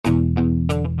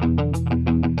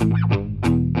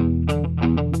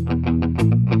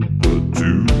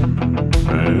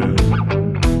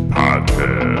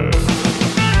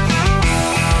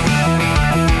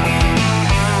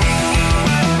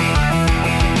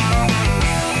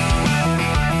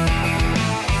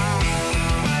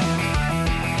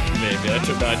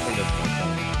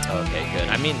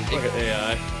mean, Look at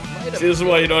AI. might See, this is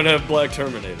why you don't have black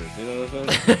Terminators. You know what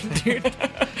I'm saying? dude.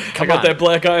 I Come got on. that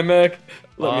black iMac.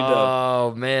 Let me know.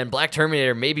 Oh man, Black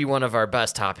Terminator may be one of our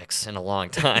best topics in a long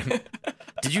time.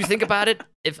 Did you think about it?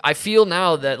 If I feel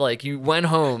now that like you went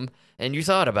home and you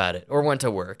thought about it, or went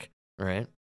to work, right?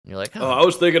 You're like, Oh, I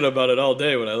was thinking about it all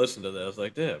day when I listened to that. I was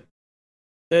like, damn,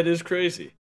 that is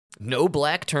crazy. no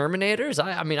Black Terminators?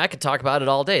 I mean, I could talk about it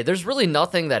all day. There's really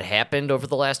nothing that happened over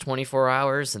the last 24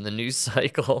 hours in the news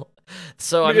cycle.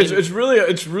 So I mean, it's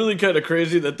really kind of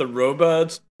crazy that the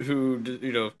robots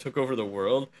who took over the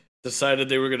world decided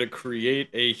they were going to create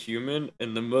a human,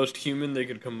 and the most human they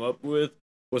could come up with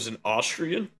was an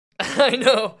Austrian. I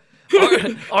know.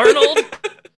 Arnold?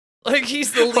 Like,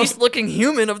 he's the least looking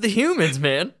human of the humans,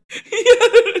 man.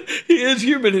 He is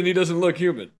human, and he doesn't look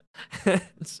human.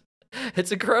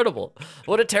 It's incredible.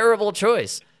 What a terrible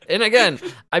choice. And again,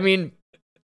 I mean,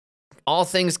 all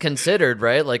things considered,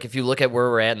 right? Like, if you look at where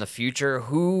we're at in the future,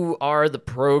 who are the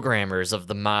programmers of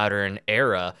the modern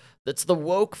era? That's the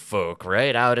woke folk,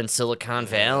 right? Out in Silicon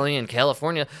Valley and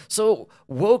California. So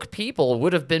woke people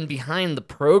would have been behind the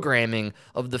programming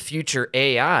of the future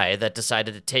AI that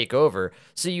decided to take over.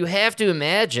 So you have to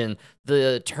imagine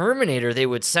the Terminator they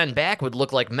would send back would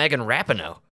look like Megan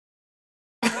Rapinoe.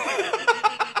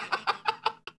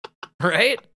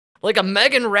 Right? Like a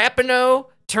Megan Rapinoe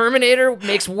Terminator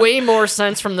makes way more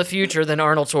sense from the future than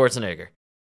Arnold Schwarzenegger.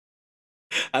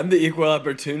 I'm the equal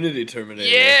opportunity Terminator.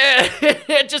 Yeah!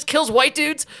 It just kills white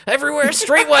dudes everywhere.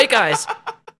 Straight white guys.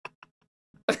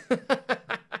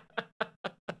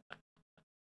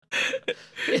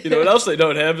 You know what else they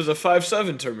don't have is a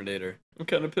 5'7" Terminator. I'm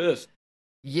kind of pissed.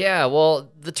 Yeah,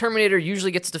 well, the Terminator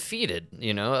usually gets defeated.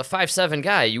 You know, a 5'7"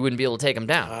 guy, you wouldn't be able to take him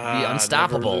down. Be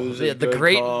unstoppable. Never lose a The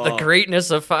good call.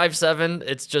 greatness of 5'7",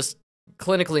 it's just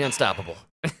clinically unstoppable.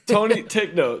 Tony,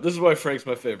 take note. This is why Frank's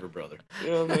my favorite brother. You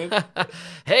know what I mean?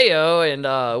 Heyo,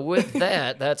 and with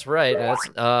that, that's right.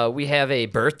 We have a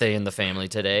birthday in the family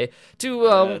today.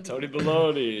 To Tony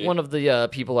Baloney. one of the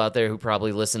people out there who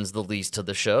probably listens the least to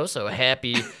the show. So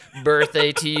happy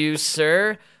birthday to you,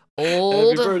 sir.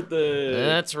 Old. Happy birthday.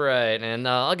 That's right. And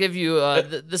I'll give you,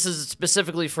 this is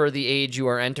specifically for the age you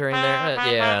are entering there.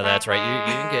 Yeah, that's right.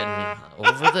 You're getting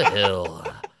over the hill.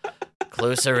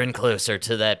 Closer and closer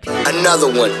to that peak. Another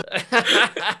one.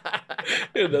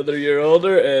 Another year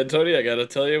older. And Tony, I got to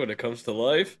tell you, when it comes to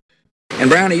life. And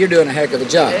Brownie, you're doing a heck of a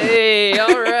job. Hey,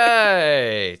 all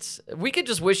right. We could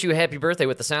just wish you a happy birthday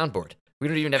with the soundboard. We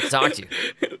don't even have to talk to you.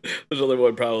 There's only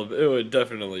one problem. It would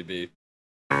definitely be.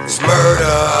 It's murder.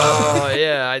 Oh,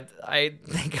 yeah, I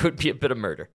think it would be a bit of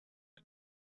murder.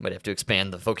 Might have to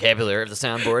expand the vocabulary of the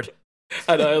soundboard.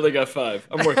 I know, I only got 5.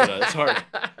 I'm working on it. It's hard.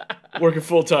 Working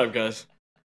full time, guys.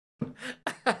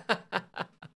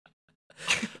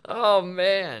 Oh,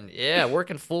 man. Yeah,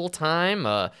 working full time.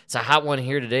 It's a hot one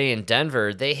here today in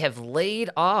Denver. They have laid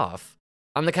off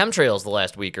on the chemtrails the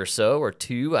last week or so, or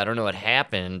two. I don't know what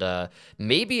happened.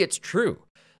 Maybe it's true.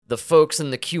 The folks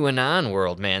in the QAnon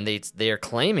world, man, they are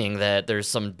claiming that there's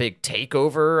some big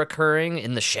takeover occurring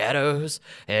in the shadows,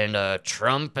 and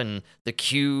Trump and the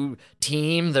Q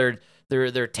team, they're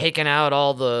taking out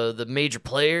all the major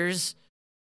players,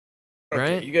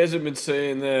 right? Okay, you guys have been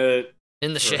saying that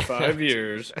In the for shadows. 5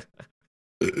 years.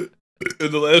 And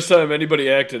the last time anybody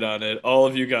acted on it, all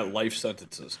of you got life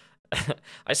sentences.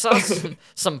 I saw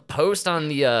some post on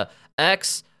the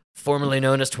X, formerly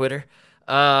known as Twitter.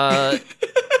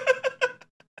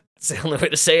 It's the only way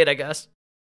to say it, I guess.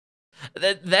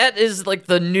 That is like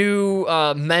the new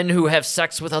men who have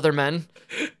sex with other men.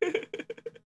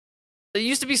 It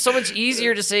used to be so much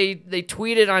easier to say they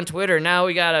tweeted on Twitter. Now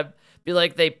we gotta be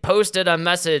like they posted a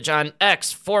message on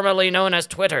X, formerly known as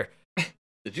Twitter.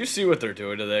 Did you see what they're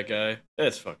doing to that guy?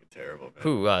 That's fucking terrible, man.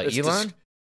 Who, It's Elon?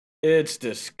 It's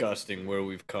disgusting where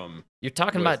we've come. You're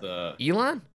talking with, about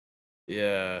Elon?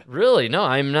 Yeah. Really? No,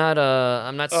 I'm not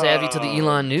savvy to the Oh,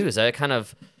 Elon news. I kind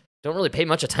of don't really pay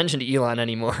much attention to Elon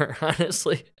anymore,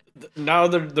 honestly. Now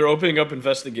they're opening up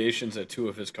investigations at 2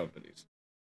 of his companies.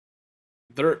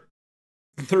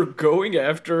 They're going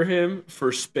after him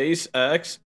for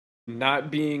SpaceX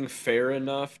not being fair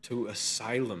enough to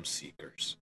asylum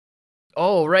seekers.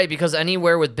 Oh, right, because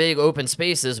anywhere with big open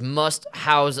spaces must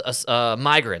house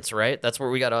migrants, right? That's where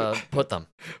we gotta put them.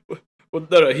 Well,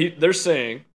 no, they're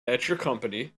saying at your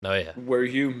company Oh, yeah. where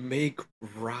you make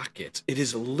rockets, it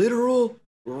is literal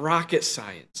rocket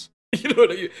science. You know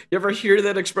what you ever hear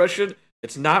that expression?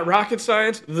 It's not rocket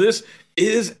science. This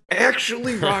is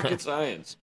actually rocket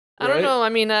science. I don't right? know. I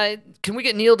mean, can we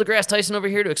get Neil deGrasse Tyson over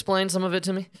here to explain some of it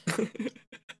to me?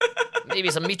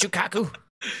 Maybe some Michikaku.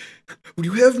 When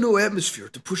you have no atmosphere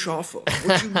to push off of,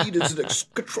 what you need is an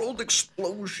controlled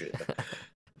explosion.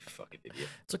 Fucking idiot.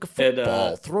 It's like a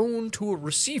football thrown to a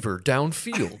receiver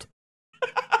downfield.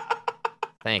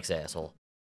 Thanks, asshole.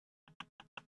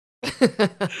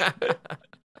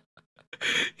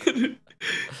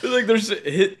 Like there's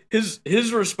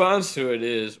his response to it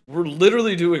is, we're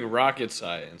literally doing rocket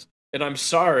science, and I'm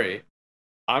sorry,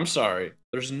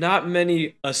 there's not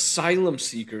many asylum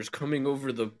seekers coming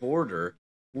over the border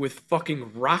with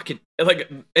fucking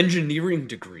engineering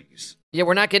degrees. Yeah,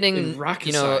 we're not getting,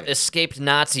 science. escaped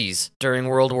Nazis during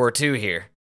World War II here,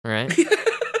 right?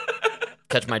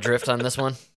 Catch my drift on this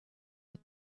one?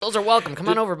 Those are welcome. Come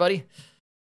on over, buddy.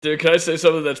 Dude, can I say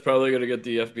something that's probably going to get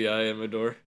the FBI in my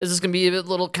door? Is this going to be a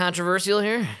little controversial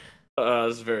here?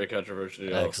 It's very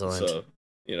controversial. Excellent. So,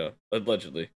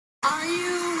 allegedly. Are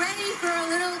you ready for a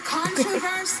little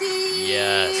controversy?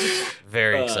 Yes.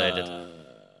 Very excited.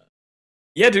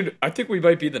 Yeah, dude, I think we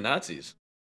might be the Nazis.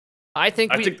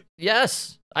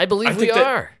 Yes, I believe we think that-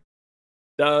 are.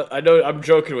 I know I'm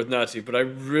joking with Nazi, but I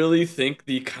really think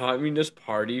the Communist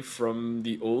Party from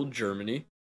the old Germany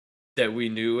that we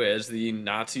knew as the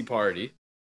Nazi Party,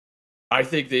 I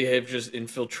think they have just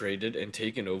infiltrated and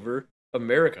taken over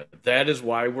America. That is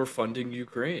why we're funding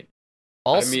Ukraine.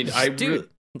 Also, dude, really...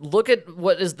 look at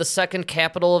what is the second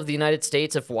capital of the United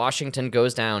States if Washington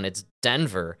goes down. It's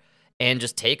Denver. And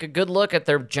just take a good look at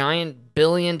their giant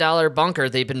billion-dollar bunker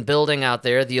they've been building out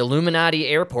there, the Illuminati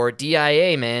Airport,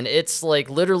 DIA, man. It's like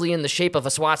literally in the shape of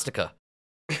a swastika.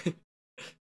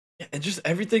 And just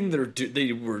everything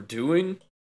they were doing,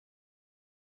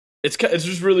 it's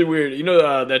just really weird.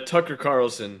 That Tucker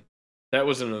Carlson, that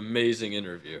was an amazing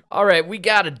interview. All right, we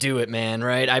got to do it, man,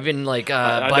 right? I've been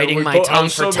biting my tongue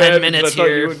for 10 mad minutes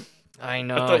here. I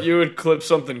know. I thought you would clip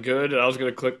something good, and I was going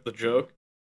to clip the joke.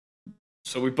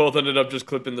 So we both ended up just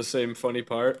clipping the same funny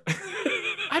part.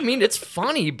 I mean, it's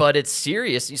funny, but it's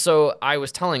serious. So I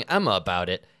was telling Emma about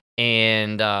it,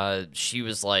 and she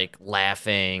was like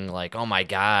laughing, like, "Oh my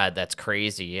God, that's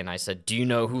crazy." And I said, "Do you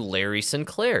know who Larry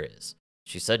Sinclair is?"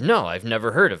 She said, "No, I've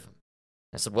never heard of him."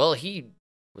 I said, "Well, he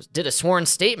did a sworn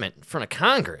statement in front of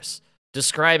Congress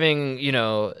describing,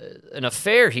 an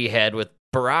affair he had with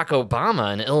Barack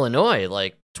Obama in Illinois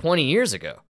like 20 years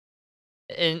ago."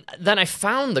 And then I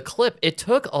found the clip. It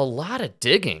took a lot of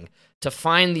digging to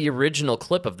find the original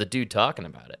clip of the dude talking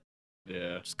about it.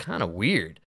 Yeah. It's kind of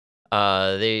weird.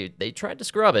 They tried to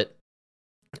scrub it,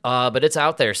 but it's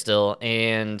out there still.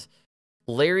 And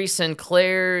Larry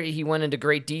Sinclair, he went into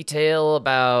great detail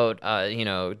about,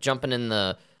 jumping in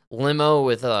the limo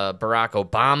with Barack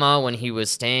Obama when he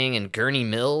was staying in Gurney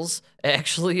Mills.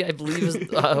 Actually, I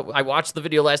believe I watched the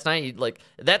video last night.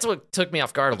 That's what took me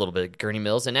off guard a little bit, Gurney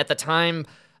Mills. And at the time,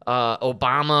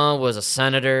 Obama was a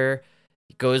senator.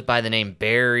 He goes by the name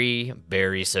Barry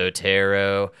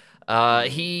Soetoro.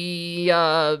 He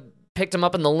picked him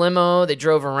up in the limo. They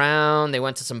drove around. They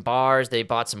went to some bars. They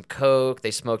bought some coke.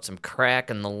 They smoked some crack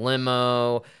in the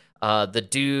limo. The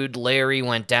dude, Larry,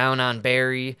 went down on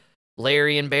Barry.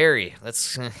 Larry and Barry.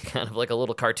 That's kind of like a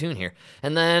little cartoon here.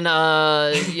 And then,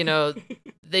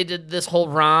 they did this whole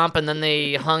romp, and then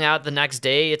they hung out the next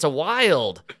day. It's a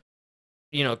wild,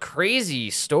 crazy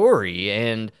story.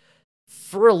 And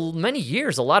for many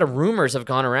years, a lot of rumors have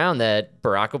gone around that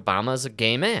Barack Obama is a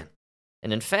gay man.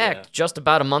 And in fact, just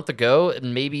about a month ago,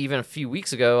 maybe even a few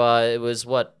weeks ago, it was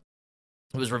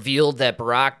revealed that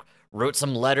Barack wrote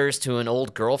some letters to an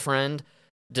old girlfriend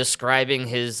describing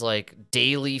his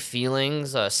daily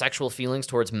feelings, sexual feelings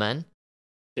towards men.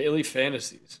 Daily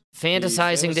fantasies.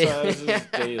 Fantasizing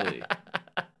daily.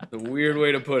 The weird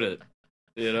way to put it,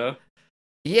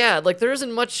 Yeah, there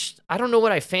isn't much. I don't know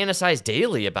what I fantasize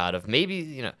daily about.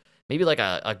 Maybe like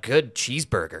a good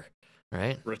cheeseburger,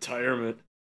 right? Retirement.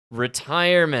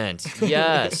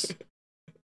 Yes.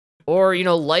 Or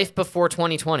life before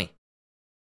 2020.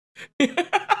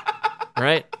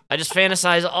 Right? I just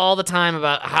fantasize all the time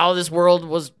about how this world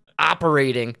was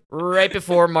operating right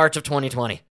before March of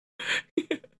 2020.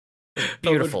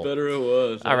 Beautiful. How much better it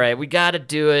was. All right, we got to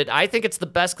do it. I think it's the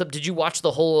best clip. Did you watch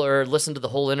the whole or listen to the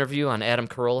whole interview on Adam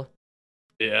Carolla?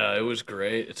 Yeah, it was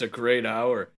great. It's a great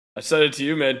hour. I said it to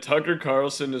you, man. Tucker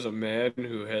Carlson is a man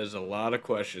who has a lot of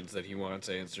questions that he wants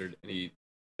answered.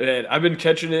 And I've been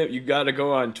catching it. You got to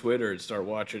go on Twitter and start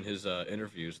watching his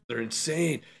interviews. They're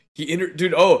insane.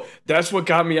 Dude, that's what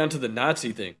got me onto the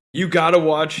Nazi thing. You got to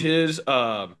watch his,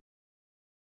 I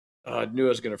knew I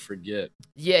was going to forget.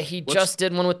 Yeah, he just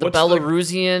did one with the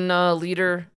Belarusian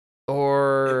leader,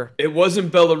 or... It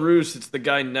wasn't Belarus, it's the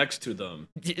guy next to them.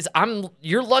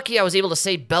 You're lucky I was able to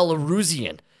say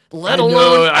Belarusian, let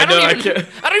alone... I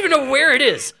don't even know where it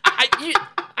is.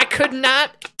 I could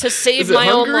not, to save Is it my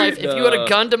own Hungary? life, if you had a No.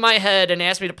 gun to my head and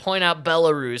asked me to point out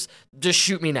Belarus, just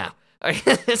shoot me now.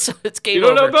 So it's game You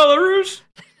don't over. know Belarus?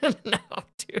 No,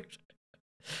 dude.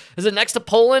 Is it next to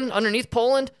Poland? Underneath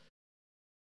Poland?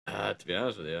 To be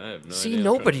honest with you, I have no See, idea.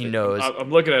 nobody knows.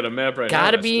 I'm looking at a map right now.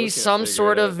 Gotta and I be still can't some figure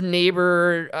sort it out. of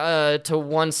neighbor to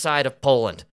one side of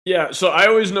Poland. Yeah, so I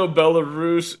always know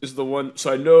Belarus is the one.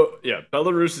 So I know, yeah,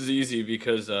 Belarus is easy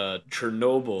because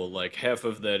Chernobyl, like half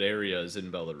of that area is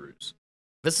in Belarus.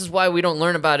 This is why we don't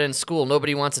learn about it in school.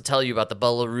 Nobody wants to tell you about the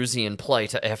Belarusian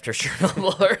plight after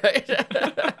Chernobyl,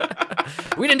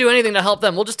 right? We didn't do anything to help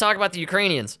them. We'll just talk about the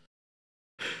Ukrainians.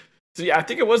 So yeah, I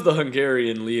think it was the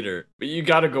Hungarian leader, but you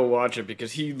got to go watch it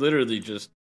because he literally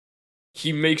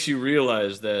he makes you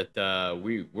realize that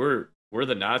we're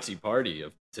the Nazi party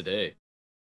of today.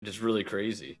 It's really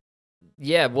crazy.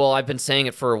 Yeah, well, I've been saying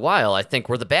it for a while. I think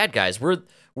we're the bad guys. We're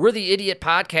the idiot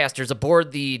podcasters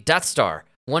aboard the Death Star,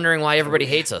 wondering why everybody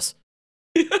hates us.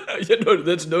 Yeah, no,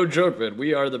 that's no joke, man.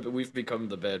 We've become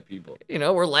the bad people. You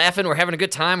know, we're laughing, we're having a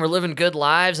good time, we're living good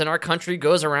lives, and our country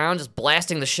goes around just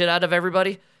blasting the shit out of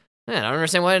everybody. Man, I don't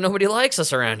understand why nobody likes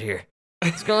us around here.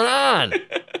 What's going on?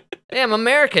 Hey, I'm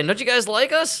American. Don't you guys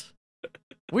like us?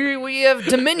 We have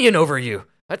dominion over you.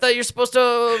 I thought you're supposed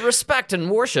to respect and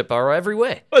worship our every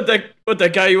way. What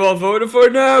that guy you all voted for?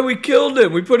 Nah, we killed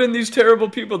him. We put in these terrible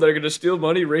people that are gonna steal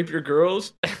money, rape your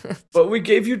girls. But we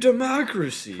gave you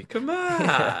democracy. Come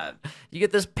on. You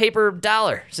get this paper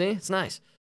dollar. See? It's nice.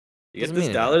 You get Doesn't this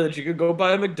mean dollar that you could go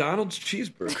buy a McDonald's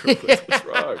cheeseburger with. What's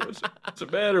wrong? What's the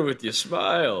matter with you?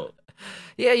 Smile.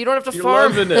 Yeah, you don't have to You're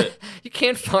farm. loving it. You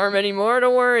can't farm anymore.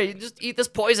 Don't worry. You just eat this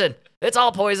poison. It's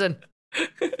all poison.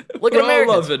 Look We're at all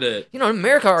Americans. loving it. You know, in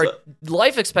America, our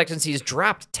life expectancy has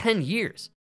dropped 10 years.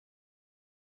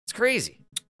 It's crazy.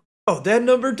 Oh, that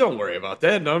number? Don't worry about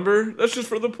that number. That's just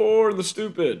for the poor and the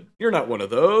stupid. You're not one of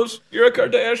those. You're a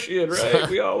Kardashian, right?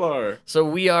 We all are. So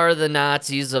we are the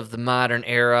Nazis of the modern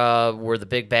era. We're the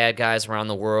big bad guys around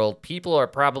the world. People are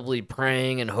probably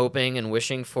praying and hoping and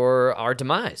wishing for our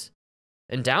demise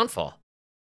and downfall.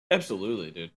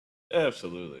 Absolutely, dude.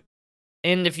 Absolutely.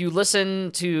 And if you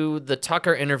listen to the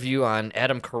Tucker interview on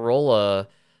Adam Carolla,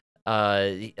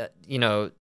 you know,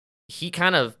 he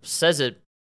kind of says it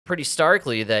pretty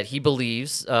starkly that he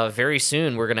believes very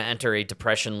soon we're going to enter a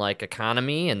depression-like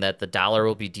economy and that the dollar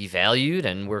will be devalued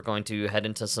and we're going to head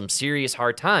into some serious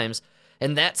hard times.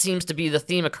 And that seems to be the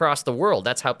theme across the world.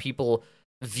 That's how people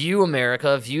view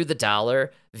America, view the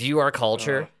dollar, view our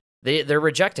culture. They're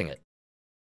rejecting it.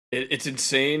 It's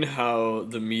insane how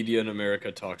the media in America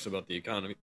talks about the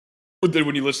economy. But then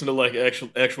when you listen to like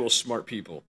actual smart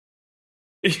people,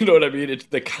 you know what I mean? It's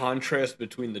the contrast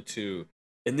between the two.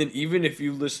 And then even if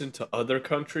you listen to other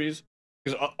countries,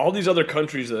 because all these other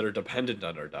countries that are dependent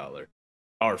on our dollar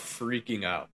are freaking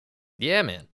out. Yeah,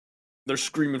 man. They're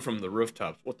screaming from the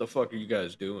rooftops, what the fuck are you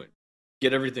guys doing?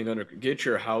 Get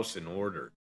your house in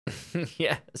order.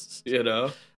 Yes. You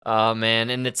know? Oh, man.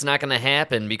 And it's not going to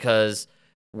happen because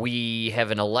we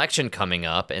have an election coming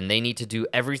up and they need to do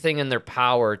everything in their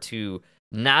power to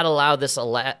not allow this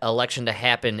election to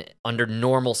happen under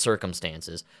normal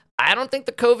circumstances. I don't think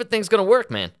the COVID thing's going to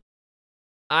work, man.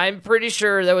 I'm pretty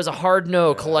sure that was a hard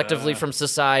no collectively from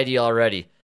society already.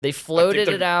 They floated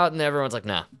it out and everyone's like,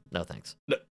 nah, no thanks.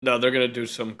 No, they're going to do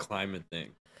some climate thing.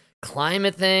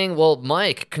 Climate thing? Well,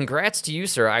 Mike, congrats to you,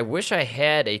 sir. I wish I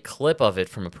had a clip of it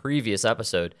from a previous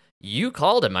episode. You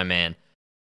called it, my man.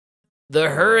 The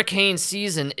hurricane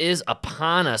season is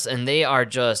upon us, and they are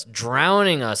just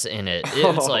drowning us in it.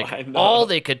 It's like all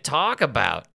they could talk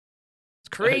about. It's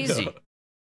crazy.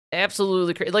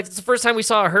 Absolutely crazy. Like, it's the first time we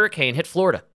saw a hurricane hit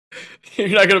Florida. You're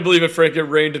not going to believe it, Frank. It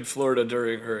rained in Florida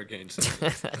during hurricane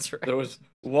season. That's right. There was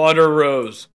water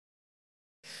rose.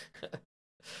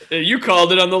 You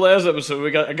called it on the last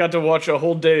episode. I got to watch a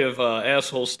whole day of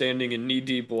assholes standing in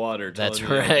knee-deep water. That's Me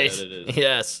how right. bad it is.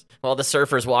 Yes. While the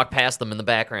surfers walk past them in the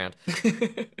background.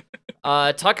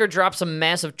 Tucker dropped some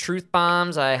massive truth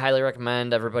bombs. I highly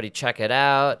recommend everybody check it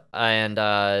out.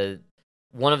 And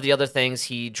one of the other things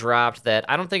he dropped that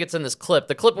I don't think it's in this clip.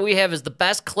 The clip we have is the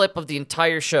best clip of the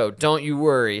entire show. Don't you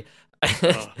worry.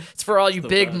 It's for all you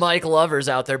big best. Mike lovers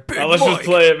out there. Big Let's Mike. just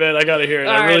play it, man. I got to hear it.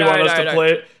 I really want us to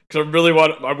play it because I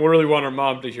really want our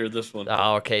mom to hear this one.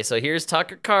 Oh, okay. So here's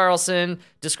Tucker Carlson.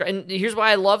 And here's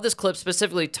why I love this clip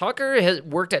specifically. Tucker has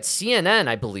worked at CNN,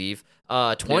 I believe,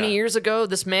 20 years ago.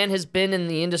 This man has been in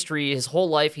the industry his whole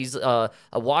life. He's a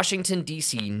Washington,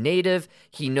 D.C. native.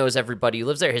 He knows everybody who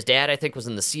lives there. His dad, I think, was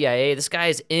in the CIA. This guy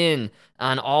is in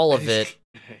on all of it.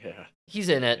 Yeah. He's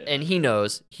in it, and he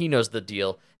knows the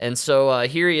deal. And so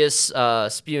here he is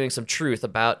spewing some truth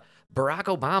about Barack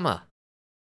Obama.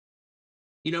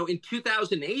 In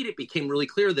 2008, it became really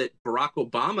clear that Barack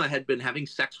Obama had been having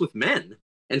sex with men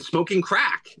and smoking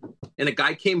crack. And a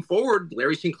guy came forward,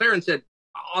 Larry Sinclair, and said,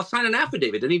 I'll sign an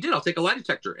affidavit. And he did. I'll take a lie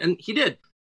detector. And he did.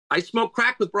 I smoked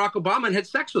crack with Barack Obama and had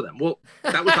sex with him. Well,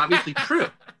 that was obviously true.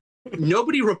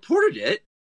 Nobody reported it,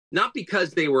 not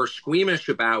because they were squeamish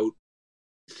about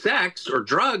sex or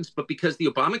drugs, but because the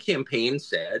Obama campaign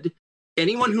said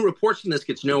anyone who reports on this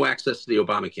gets no access to the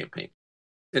Obama campaign.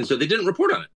 And so they didn't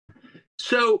report on it.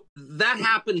 So that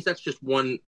happens. That's just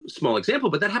one small example,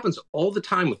 but that happens all the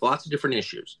time with lots of different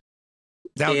issues.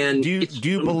 Now, And do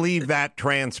you believe that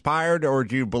transpired, or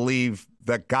do you believe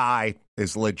the guy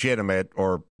is legitimate,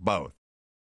 or both?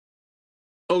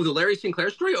 Oh, the Larry Sinclair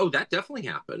story? Oh, that definitely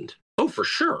happened. Oh, for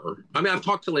sure. I mean, I've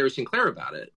talked to Larry Sinclair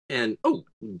about it, and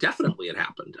definitely it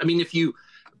happened. I mean,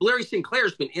 Larry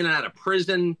Sinclair's been in and out of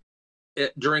prison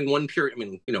during one period. I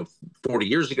mean, 40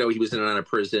 years ago, he was in and out of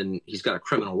prison. He's got a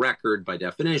criminal record by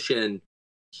definition.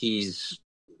 He's,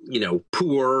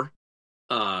 poor.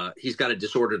 He's got a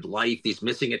disordered life. He's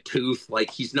missing a tooth.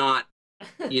 Like, he's not,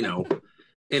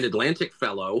 an Atlantic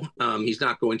fellow. He's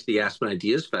not going to the Aspen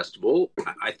Ideas Festival.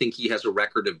 I think he has a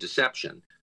record of deception.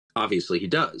 Obviously, he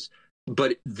does.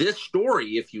 But this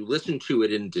story, if you listen to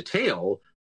it in detail,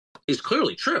 is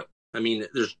clearly true. I mean,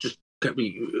 I'm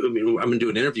going to do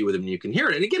an interview with him and you can hear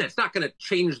it. And again, it's not going to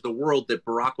change the world that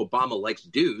Barack Obama likes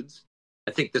dudes.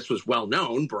 I think this was well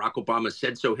known. Barack Obama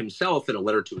said so himself in a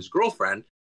letter to his girlfriend.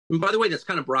 And by the way, that's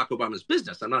kind of Barack Obama's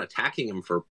business. I'm not attacking him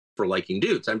for liking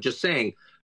dudes. I'm just saying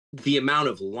the amount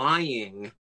of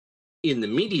lying in the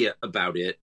media about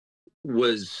it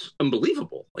was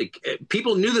unbelievable. Like,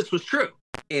 people knew this was true.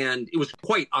 And it was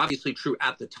quite obviously true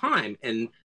at the time. And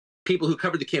people who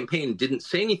covered the campaign didn't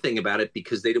say anything about it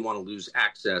because they didn't want to lose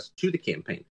access to the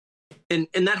campaign. And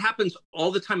that happens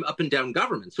all the time up and down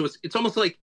government. So it's almost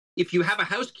like if you have a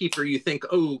housekeeper, you think,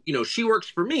 she works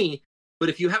for me. But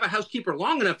if you have a housekeeper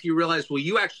long enough, you realize, well,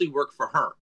 you actually work for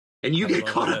her. And you get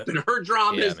caught up in her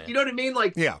dramas. Yeah, you know what I mean?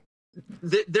 Like, yeah.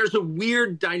 There's a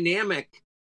weird dynamic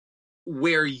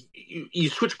where you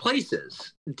switch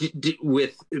places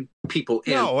with people.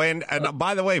 And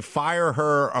by the way, fire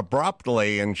her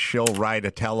abruptly and she'll write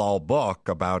a tell-all book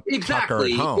about Tucker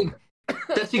at home.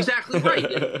 That's exactly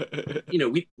right.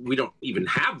 We don't even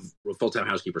have a full-time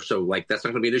housekeeper, so that's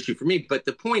not going to be an issue for me. But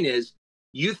the point is,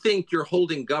 you think you're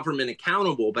holding government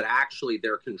accountable, but actually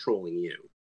they're controlling you.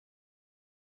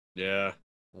 Yeah.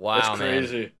 Wow, that's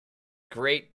crazy. Man.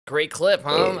 Great clip,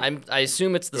 huh? I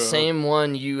assume it's the same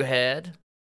one you had.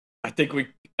 I think we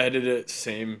edited it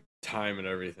same time and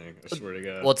everything. I swear to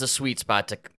God. Well, it's a sweet spot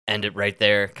to end it right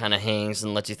there. Kind of hangs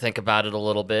and lets you think about it a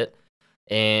little bit.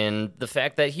 And the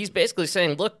fact that he's basically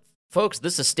saying, look, folks,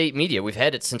 this is state media. We've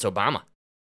had it since Obama.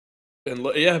 And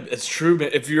yeah, it's true,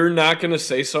 man. If you're not going to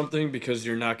say something because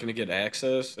you're not going to get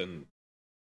access, and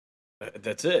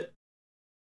that's it.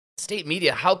 State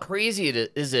media, how crazy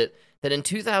is it that in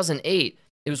 2008,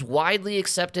 it was widely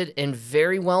accepted and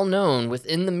very well known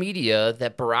within the media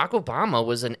that Barack Obama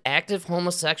was an active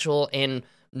homosexual and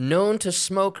known to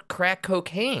smoke crack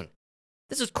cocaine.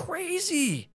 This is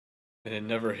crazy. And it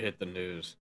never hit the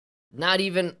news. Not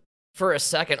even for a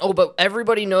second. Oh, but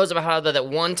everybody knows about how that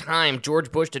one time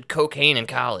George Bush did cocaine in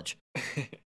college.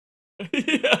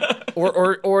 Yeah.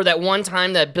 Or that one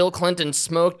time that Bill Clinton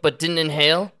smoked but didn't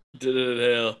inhale.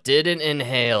 Didn't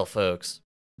inhale, folks.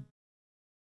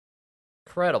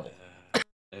 Incredible.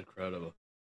 Incredible.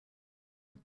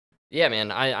 Yeah,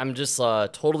 man, I'm just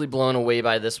totally blown away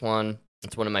by this one.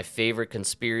 It's one of my favorite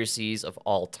conspiracies of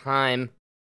all time.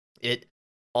 It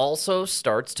also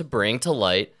starts to bring to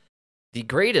light the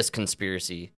greatest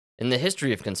conspiracy in the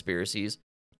history of conspiracies,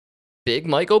 Big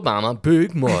Mike Obama,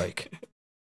 Big Mike.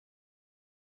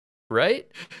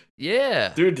 Right?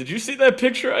 Yeah. Dude, did you see that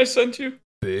picture I sent you?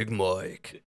 Big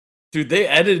Mike. Dude, they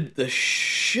edited the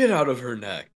shit out of her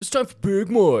neck. It's time for Big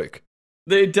Mike.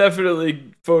 They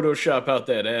definitely Photoshop out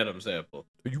that Adam's apple.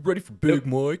 Are you ready for Big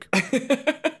Mike?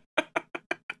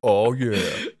 Oh,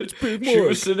 yeah. It's Big Mike. She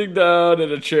was sitting down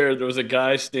in a chair. There was a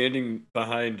guy standing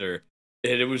behind her.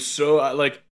 And it was so,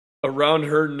 around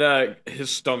her neck, his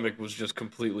stomach was just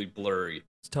completely blurry.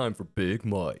 It's time for Big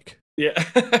Mike. Yeah.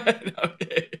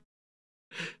 Okay.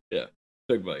 Yeah.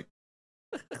 Big Mike.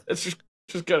 It's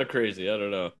just kind of crazy. I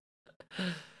don't know.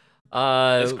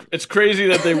 It's crazy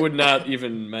that they would not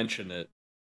even mention it.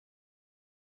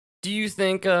 Do you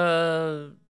think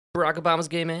Barack Obama's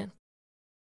gay, man?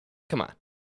 Come on.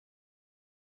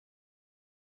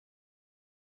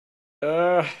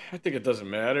 I think it doesn't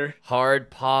matter.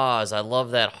 Hard pause. I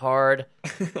love that hard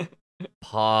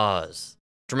pause.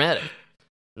 Dramatic.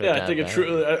 No yeah, I think it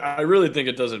truly. I really think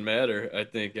it doesn't matter. I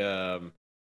think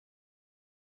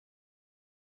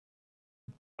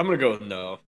I'm gonna go with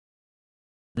no.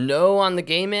 No on the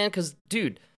gay man? Because,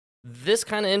 dude, this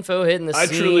kind of info hitting the I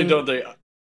scene. truly don't think.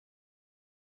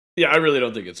 Yeah, I really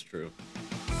don't think it's true.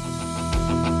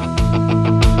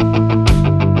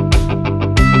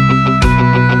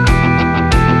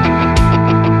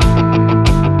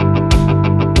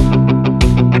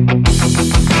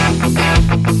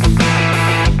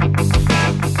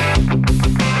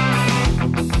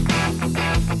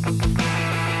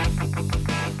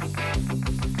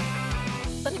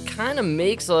 But it kind of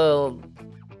makes the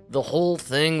whole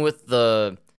thing with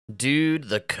the dude,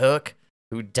 the cook,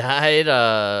 who died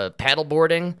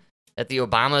paddleboarding at the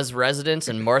Obama's residence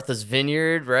in Martha's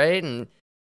Vineyard, right? And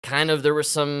kind of there were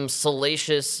some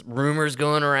salacious rumors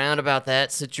going around about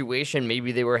that situation.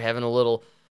 Maybe they were having a little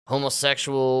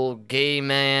homosexual, gay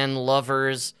man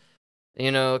lovers,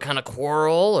 kind of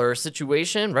quarrel or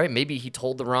situation, right? Maybe he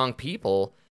told the wrong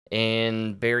people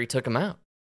and Barry took him out.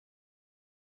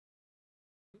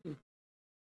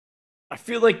 I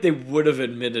feel like they would have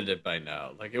admitted it by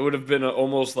now. Like, it would have been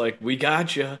almost like, we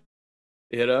got you.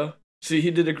 See,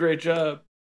 he did a great job.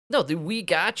 No, the "we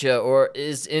gotcha" or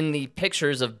is in the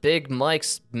pictures of Big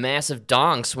Mike's massive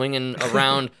dong swinging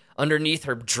around underneath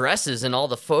her dresses and all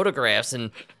the photographs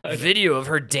and video of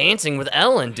her dancing with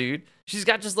Ellen, dude. She's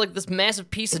got just like this massive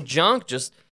piece of junk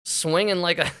just swinging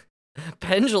like a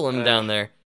pendulum down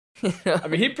there. I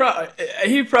mean,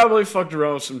 he probably fucked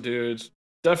around with some dudes.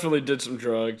 Definitely did some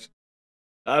drugs.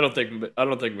 I don't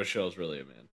think Michelle's really a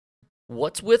man.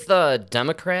 What's with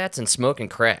Democrats and smoking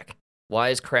crack? Why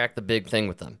is crack the big thing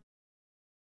with them?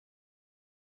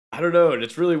 I don't know. And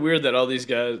it's really weird that all these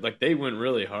guys, like, they went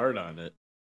really hard on it.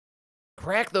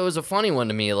 Crack, though, is a funny one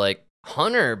to me. Like,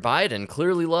 Hunter Biden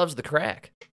clearly loves the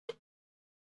crack.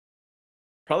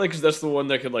 Probably because that's the one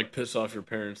that could, like, piss off your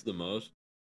parents the most.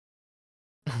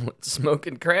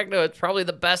 Smoking crack? No, it's probably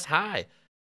the best high.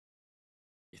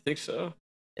 You think so?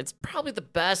 It's probably the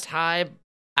best high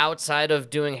outside of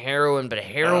doing heroin, but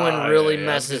heroin really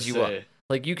messes you up.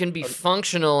 Like, you can be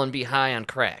functional and be high on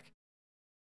crack.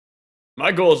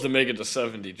 My goal is to make it to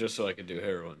 70 just so I can do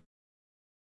heroin.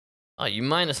 Oh, you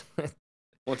minus...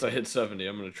 Once I hit 70,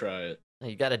 I'm going to try it.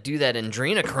 You got to do that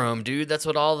adrenochrome, dude. That's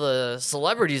what all the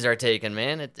celebrities are taking,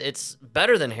 man. It's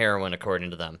better than heroin,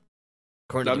 according to them.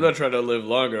 I'm not trying to live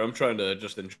longer. I'm trying to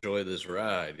just enjoy this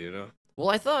ride, Well,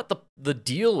 I thought the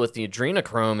deal with the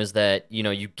adrenochrome is that,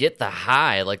 you get the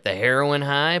high, like the heroin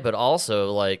high, but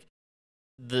also, like,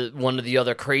 one of the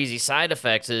other crazy side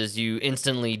effects is you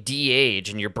instantly de-age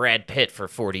and you're Brad Pitt for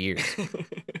 40 years.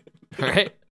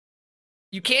 Right?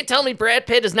 You can't tell me Brad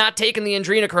Pitt is not taking the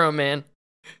adrenochrome, man.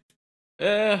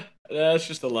 That's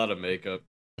just a lot of makeup.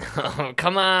 Oh,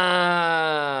 come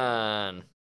on.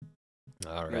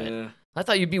 All right. Yeah. I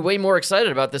thought you'd be way more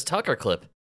excited about this Tucker clip.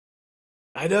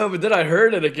 I know, but then I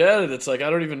heard it again, and it's like, I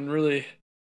don't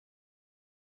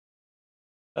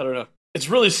know. It's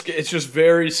really, it's just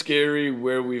very scary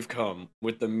where we've come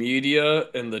with the media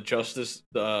and the justice,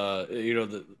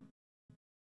 the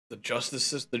justice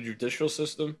system, the judicial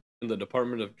system, and the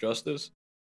Department of Justice.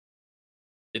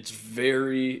 It's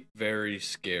very, very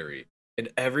scary. And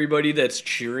everybody that's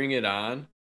cheering it on,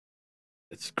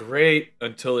 it's great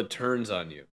until it turns on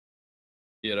you.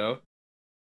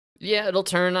 Yeah, it'll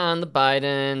turn on the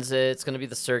Bidens. It's going to be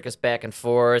the circus back and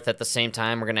forth. At the same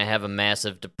time, we're going to have a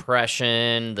massive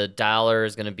depression. The dollar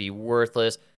is going to be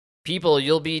worthless. People,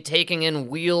 you'll be taking in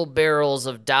wheelbarrows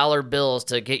of dollar bills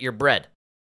to get your bread.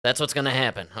 That's what's going to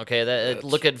happen, okay?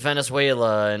 Look at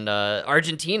Venezuela and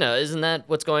Argentina. Isn't that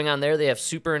what's going on there? They have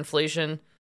super inflation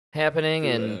happening,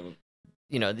 and,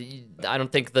 I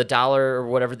don't think the dollar or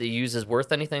whatever they use is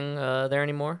worth anything there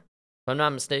anymore, if I'm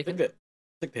not mistaken. I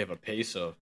think they have a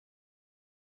peso.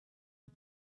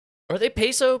 Are they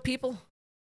peso people?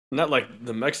 Not like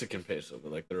the Mexican peso,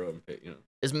 but like their own peso.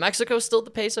 Is Mexico still the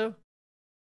peso?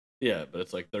 Yeah, but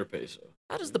it's like their peso.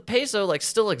 How does the peso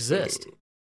still exist?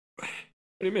 What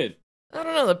do you mean? I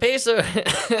don't know. The peso,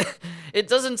 it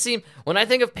doesn't seem. When I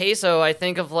think of peso, I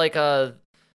think of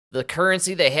the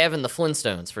currency they have in the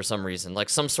Flintstones for some reason, like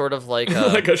some sort of like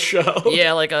a shell.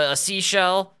 Yeah, like a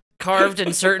seashell carved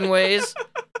in certain ways,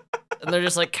 and they're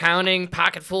just like counting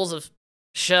pocketfuls of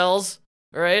shells.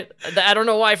 Right? I don't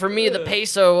know why. For me, the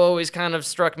peso always kind of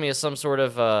struck me as some sort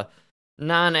of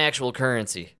non-actual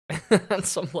currency on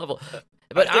some level.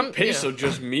 But I think peso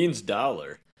just means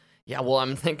dollar. Yeah, well,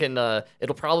 I'm thinking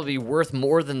it'll probably be worth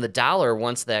more than the dollar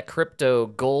once that crypto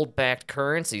gold-backed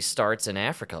currency starts in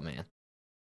Africa, man.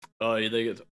 Oh, you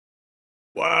think it's...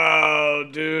 Wow,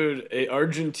 dude. A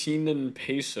Argentinian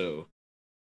peso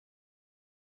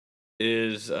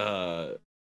is...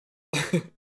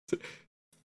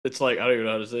 It's like, I don't even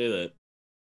know how to say that.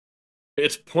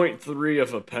 It's 0.3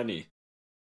 of a penny.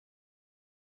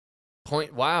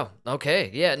 Wow.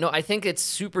 Okay. Yeah. No, I think it's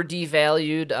super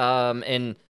devalued.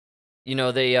 And you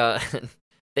know they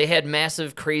they had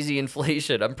massive, crazy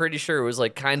inflation. I'm pretty sure it was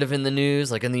like kind of in the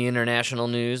news, like in the international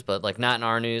news, but like not in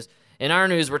our news. In our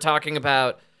news, we're talking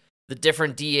about the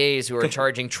different DAs who are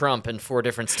charging Trump in 4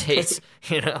 different states.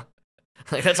 You know,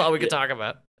 like that's all we could talk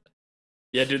about.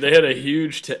 Yeah, dude, they had a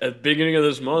huge at the beginning of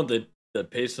this month. The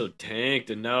peso tanked,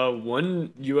 and now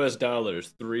 $1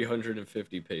 is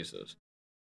 350 pesos.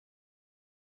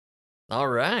 All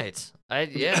right.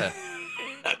 Yeah.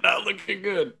 Not looking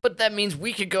good. But that means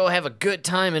we could go have a good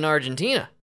time in Argentina.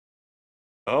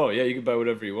 Oh, yeah, you can buy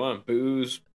whatever you want.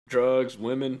 Booze, drugs,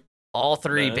 women. All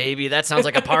 3, Man. baby. That sounds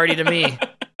like a party to me.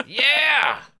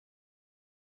 Yeah.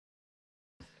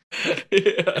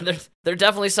 Yeah. And they're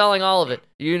definitely selling all of it,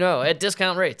 you know, at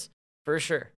discount rates. For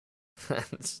sure.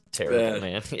 It's terrible,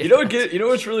 man. You know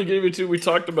what's really getting me too? We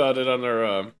talked about it on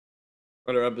our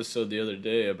episode the other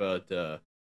day about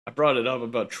I brought it up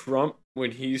about Trump when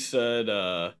he said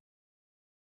the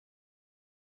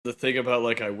thing about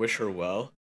like I wish her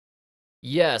well.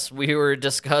 Yes, we were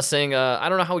discussing, I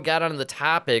don't know how we got onto the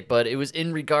topic, but it was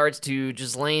in regards to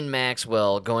Ghislaine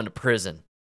Maxwell going to prison.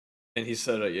 And he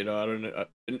said, I don't know,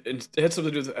 and it had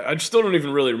something to do with, I still don't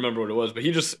even really remember what it was, but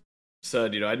he just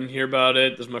said, I didn't hear about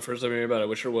it. This is my first time hearing about it. I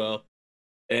wish her well.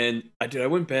 And I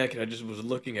went back and I just was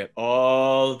looking at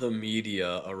all the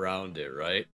media around it,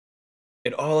 right?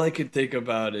 And all I could think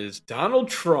about is Donald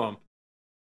Trump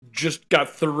just got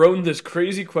thrown this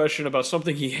crazy question about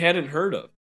something he hadn't heard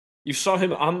of. You saw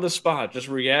him on the spot just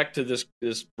react to this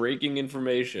breaking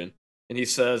information, and he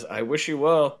says, I wish you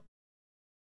well.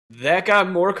 That got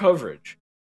more coverage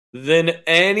than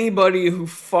anybody who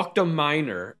fucked a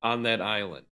minor on that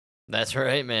island. That's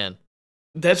right, man.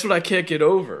 That's what I can't get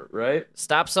over, right?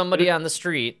 Stop somebody on the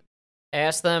street,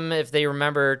 ask them if they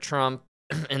remember Trump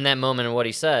in that moment and what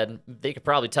he said. They could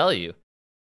probably tell you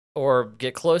or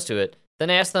get close to it. Then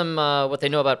ask them what they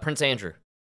know about Prince Andrew.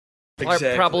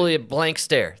 Exactly. Probably a blank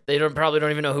stare. They probably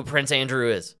don't even know who Prince Andrew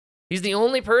is. He's the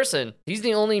only person, he's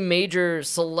the only major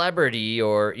celebrity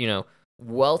or,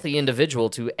 wealthy individual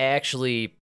to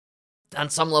actually, on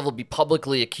some level, be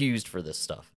publicly accused for this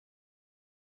stuff.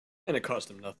 And it cost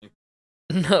him nothing.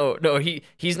 No,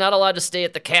 he's not allowed to stay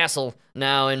at the castle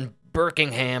now in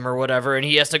Buckingham or whatever, and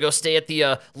he has to go stay at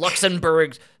the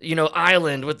Luxembourg,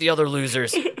 island with the other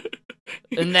losers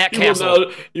in that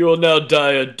castle. You will now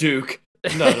die a duke,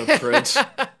 not a prince.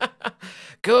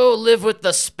 Go live with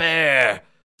the spare.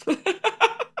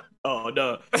 Oh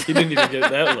no, he didn't even get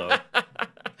that low.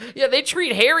 Yeah, they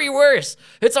treat Harry worse.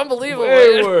 It's unbelievable.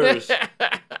 Way worse.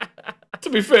 To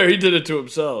be fair, he did it to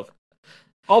himself.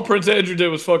 All Prince Andrew did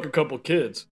was fuck a couple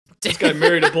kids. This guy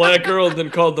married a black girl and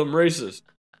then called them racist.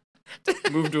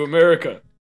 Moved to America.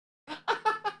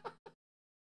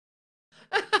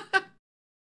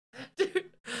 Dude,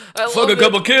 fuck a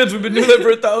couple kids. We've been doing that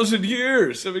for 1,000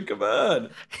 years. I mean, come on.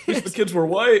 At least the kids were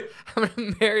white. I'm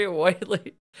gonna marry a white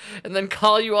lady and then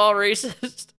call you all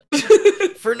racist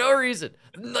for no reason.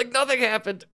 Like nothing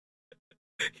happened.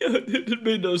 Yeah, it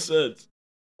made no sense.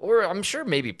 Or I'm sure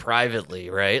maybe privately,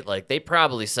 right? Like they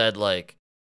probably said like,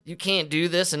 you can't do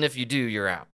this, and if you do, you're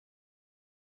out.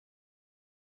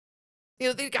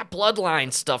 They got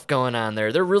bloodline stuff going on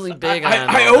there. They're really big on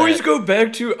I always go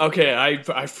back to, okay,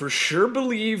 I for sure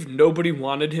believe nobody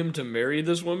wanted him to marry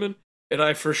this woman, and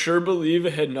I for sure believe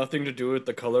it had nothing to do with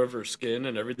the color of her skin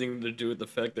and everything to do with the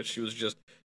fact that she was just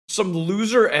some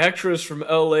loser actress from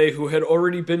LA who had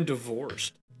already been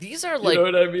divorced. These are like, you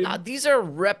know what I mean? These are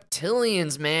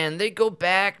reptilians, man. They go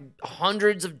back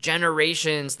hundreds of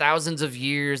generations, thousands of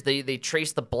years. They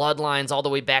trace the bloodlines all the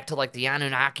way back to like the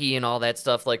Anunnaki and all that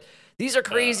stuff. Like these are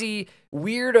crazy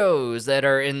weirdos that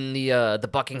are in the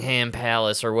Buckingham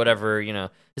Palace or whatever.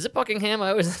 Is it Buckingham?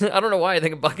 I don't know why I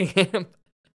think of Buckingham.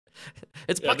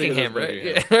 It's Buckingham, right?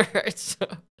 Yeah. Right. So,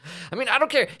 I mean, I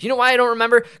don't care. You know why I don't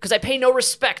remember? Because I pay no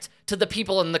respect to the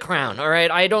people in the crown, all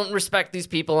right? I don't respect these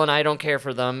people, and I don't care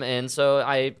for them, and so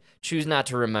I choose not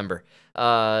to remember.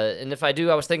 And if I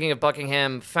do, I was thinking of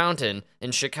Buckingham Fountain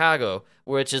in Chicago,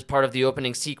 which is part of the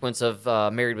opening sequence of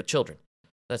Married with Children.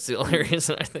 That's the only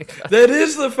reason I think of that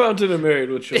is the Fountain of Married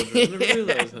with Children. I never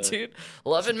realized that. Dude,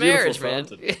 Love and Marriage, man.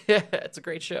 Yeah, it's a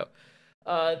great show.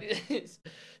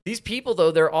 These people,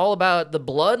 though, they're all about the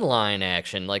bloodline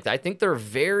action. Like, I think they're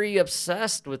very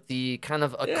obsessed with the kind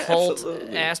of occult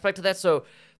aspect of that. So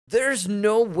there's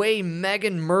no way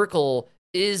Meghan Markle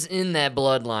is in that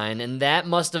bloodline, and that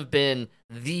must have been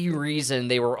the reason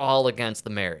they were all against the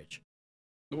marriage.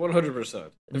 100%.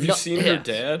 Have you seen her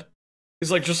dad?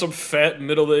 He's like just some fat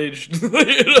middle-aged,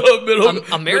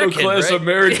 middle-class right?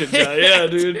 American guy. Yeah,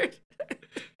 dude.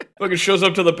 Fucking shows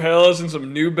up to the palace in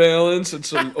some New Balance and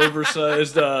some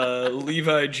oversized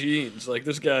Levi jeans. Like,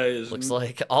 this guy looks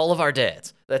like all of our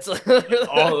dads. That's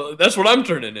that's what I'm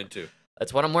turning into.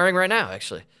 That's what I'm wearing right now,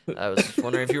 actually. I was just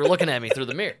wondering if you were looking at me through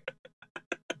the mirror.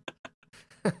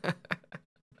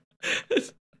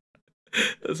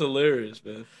 That's hilarious,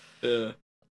 man. Yeah.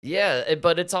 Yeah,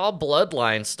 but it's all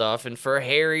bloodline stuff, and for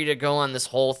Harry to go on this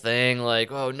whole thing,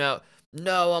 like, oh,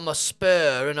 no, I'm a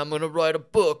spare, and I'm going to write a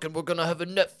book, and we're going to have a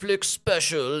Netflix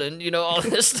special, and, all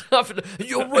this stuff, and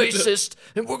you're racist,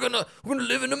 and we're gonna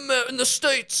live in the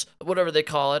States, whatever they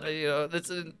call it,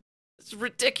 it's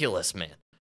ridiculous, man.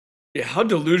 Yeah, how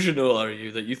delusional are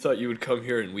you that you thought you would come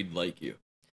here and we'd like you?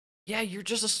 Yeah, you're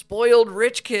just a spoiled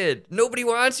rich kid. Nobody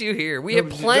wants you here. We have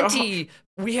plenty.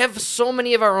 We have so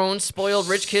many of our own spoiled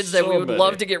rich kids that we would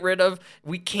love to get rid of.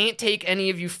 We can't take any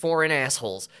of you foreign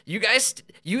assholes. You guys,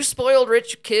 you spoiled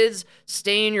rich kids,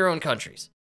 stay in your own countries.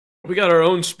 We got our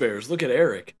own spares. Look at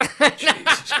Eric.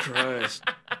 Jesus Christ.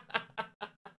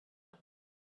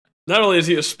 Not only is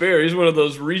he a spare, he's one of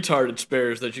those retarded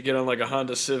spares that you get on like a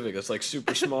Honda Civic. It's like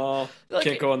super small,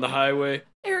 can't go on the highway.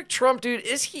 Eric Trump, dude,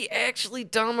 is he actually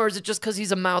dumb, or is it just because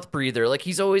he's a mouth breather? Like,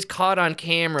 he's always caught on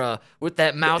camera with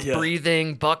that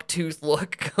mouth-breathing, buck-tooth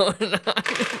look going on.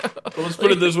 Well, let's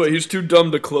put it this way. He's too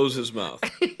dumb to close his mouth.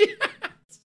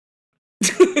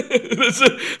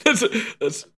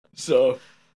 That's so...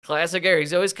 Classic Eric.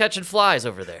 He's always catching flies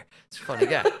over there. He's a funny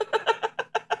guy.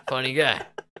 Funny guy.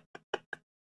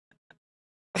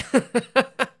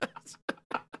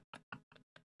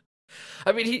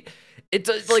 I mean, it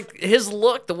does, like, his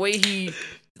look, the way he,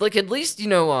 like, at least,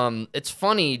 it's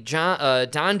funny,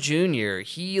 Don Jr.,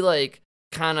 he, like,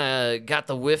 kind of got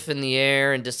the whiff in the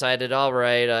air and decided, all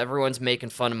right, everyone's making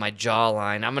fun of my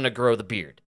jawline, I'm going to grow the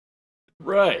beard.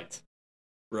 Right.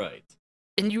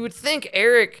 And you would think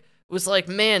Eric was like,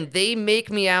 man, they make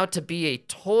me out to be a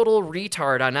total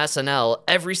retard on SNL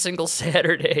every single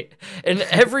Saturday, and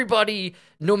everybody,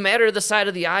 no matter the side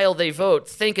of the aisle they vote,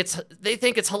 think it's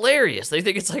hilarious. They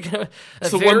think it's like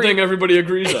it's the one thing everybody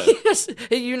agrees on. Yes,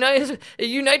 it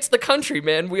unites the country,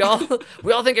 man. We all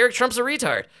think Eric Trump's a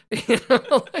retard.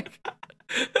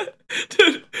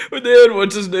 Dude, when they had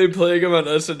what's his name playing him on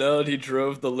SNL, and he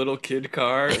drove the little kid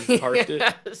car and parked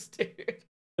it. Dude.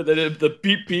 And then the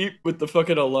beep beep with the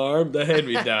fucking alarm, that had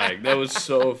me dying. That was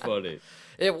so funny.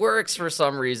 It works for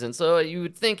some reason. So you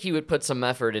would think he would put some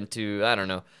effort into, I don't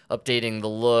know, updating the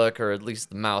look or at least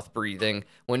the mouth breathing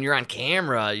when you're on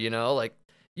camera, like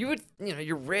you would,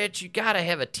 you're rich. You got to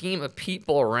have a team of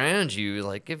people around you,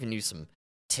 like giving you some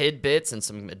tidbits and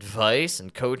some advice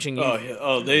and coaching you. Oh, yeah.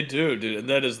 Oh, they do, dude. And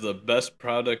that is the best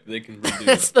product they can produce.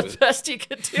 That's the best he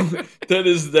could do.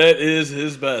 that is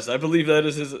his best. I believe that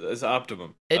is his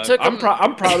optimum. I'm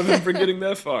proud of him for getting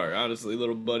that far, honestly,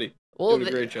 little buddy. Well, did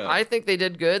a great job. I think they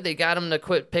did good. They got him to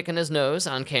quit picking his nose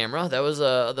on camera. That was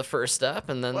the first step,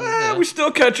 and then we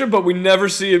still catch him, but we never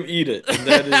see him eat it. And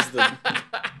that is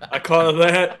I call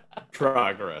that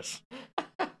progress.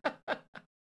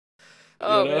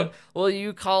 Oh, man. Well,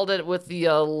 you called it with the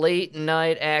late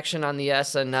night action on the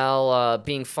SNL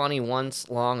being funny once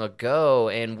long ago,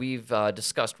 and we've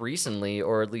discussed recently,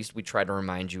 or at least we try to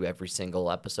remind you every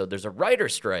single episode, there's a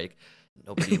writer's strike.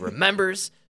 Nobody remembers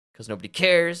because nobody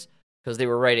cares because they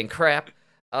were writing crap.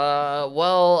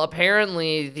 Well,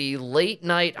 apparently the late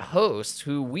night hosts,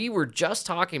 who we were just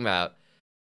talking about,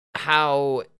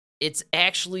 how it's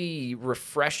actually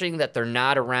refreshing that they're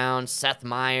not around. Seth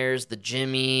Meyers, the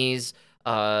Jimmys,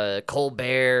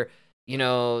 Colbert,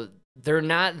 they're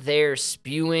not there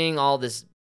spewing all this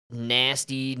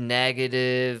nasty,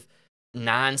 negative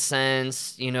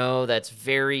nonsense, that's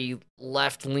very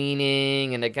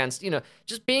left-leaning and against,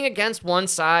 just being against one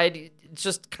side, it's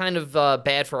just kind of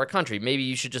bad for our country. Maybe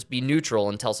you should just be neutral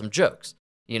and tell some jokes,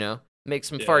 make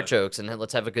some fart jokes and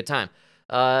let's have a good time.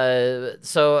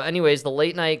 So anyways, the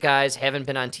late night guys haven't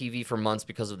been on TV for months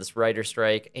because of this writer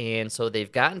strike, and so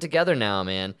they've gotten together now,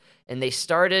 man, and they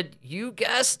started, you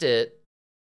guessed it,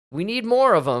 we need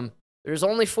more of them. There's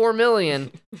only 4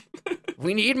 million.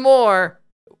 We need more.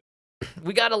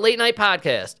 We got a late night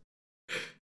podcast.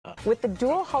 With the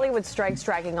dual Hollywood strikes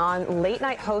dragging on, late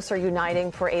night hosts are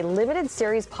uniting for a limited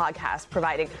series podcast,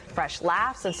 providing fresh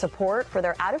laughs and support for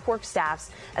their out-of-work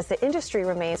staffs as the industry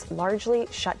remains largely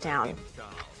shut down.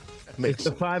 It's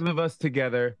the 5 of us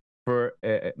together for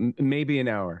maybe an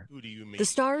hour. The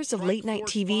stars of late night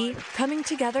TV coming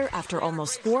together after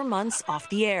almost 4 months off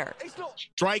the air.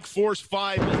 Strike Force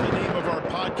 5 is the name of our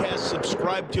podcast.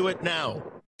 Subscribe to it now.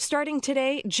 Starting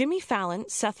today, Jimmy Fallon,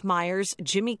 Seth Meyers,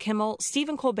 Jimmy Kimmel,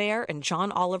 Stephen Colbert, and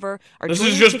John Oliver are This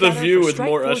joining is just The together View for with Strike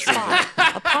more Force estrogen.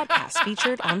 5, a podcast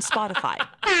featured on Spotify.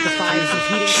 The 5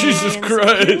 competing Jesus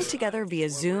comedians came Christ. together via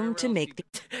Zoom to make the...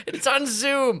 It's on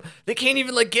Zoom. They can't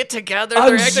even like get together. On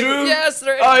They're acting, Zoom? yes,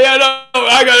 they're Oh yeah, no,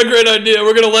 I got a great idea.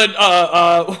 We're gonna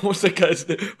let what's that guy's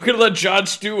name? We're gonna let Jon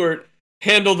Stewart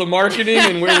handle the marketing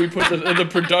and where we put the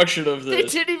production of They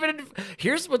this. didn't even.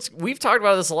 Here's we've talked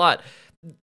about this a lot.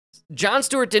 Jon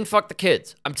Stewart didn't fuck the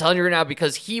kids. I'm telling you right now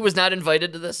because he was not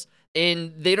invited to this,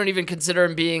 and they don't even consider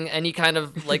him being any kind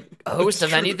of like host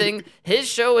of anything. His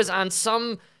show is on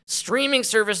some streaming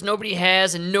service nobody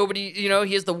has, and nobody, he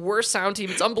has the worst sound team.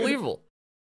 It's unbelievable.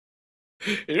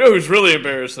 You know who's really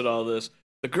embarrassed at all this?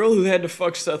 The girl who had to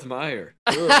fuck Seth Meyer.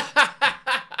 Ugh.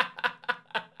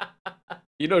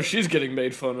 You know she's getting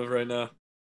made fun of right now.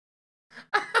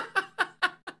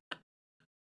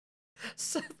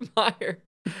 Seth Meyer.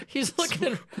 He's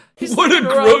looking. What a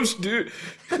gross dude!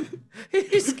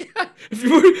 If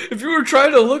you were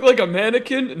trying to look like a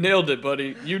mannequin, nailed it,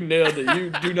 buddy. You nailed it. You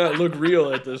do not look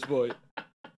real at this point.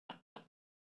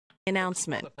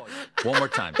 announcement. One more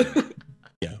time.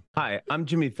 Yeah. Hi, I'm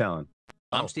Jimmy Fallon.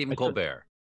 I'm Stephen Colbert.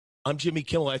 I'm Jimmy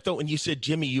Kimmel. I thought when you said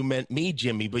Jimmy, you meant me,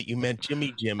 Jimmy, but you meant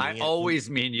Jimmy. I always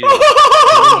mean you.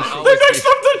 The next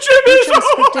up to Jimmy's.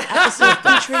 Unscripted episode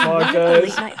featuring one of the guys.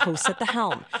 late night hosts at the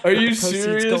helm. Are with you the proceeds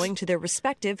serious? going to their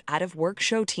respective out-of-work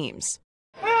show teams.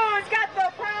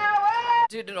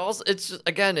 Dude, and also it's just,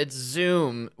 again, it's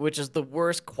Zoom, which is the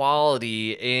worst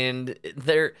quality, and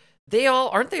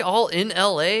aren't they all in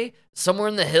LA? Somewhere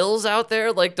in the hills out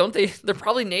there? Like, they're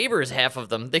probably neighbors, half of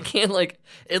them. They can't, like,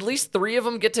 at least 3 of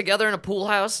them get together in a pool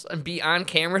house and be on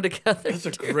camera together. That's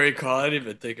a great call. I didn't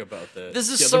even think about that. This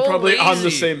is yeah, so they're probably on the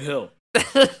lazy. same hill.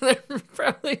 They're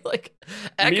probably, like,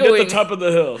 Meet echoing. at the top of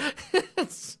the hill.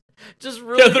 It's just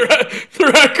really... Yeah,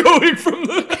 they're echoing from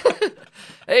the...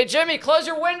 Hey, Jimmy, close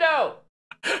your window!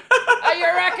 Hey,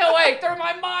 you're echoing through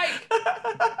my mic!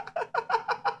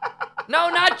 No,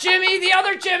 not Jimmy, the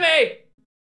other Jimmy!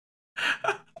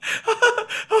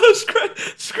 Oh,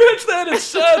 scratch that, it's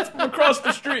Seth from across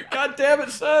the street. God damn it,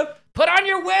 Seth. Put on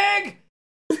your wig!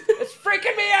 It's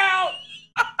freaking me out!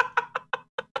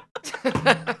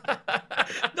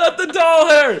 Not the doll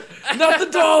hair! Not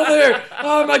the doll hair!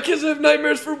 Oh, my kids have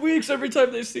nightmares for weeks every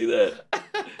time they see that.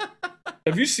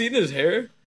 Have you seen his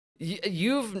hair?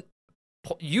 You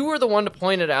were the one to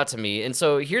point it out to me, and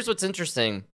so here's what's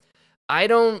interesting. I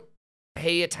don't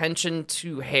pay attention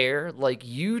to hair like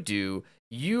you do.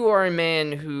 You are a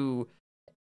man who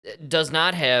does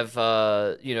not have,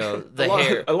 the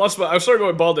hair. I started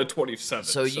going bald at 27.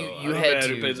 So you I'm a had man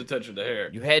to who pays attention to hair.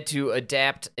 You had to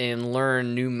adapt and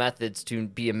learn new methods to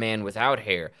be a man without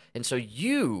hair, and so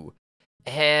you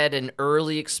had an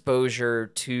early exposure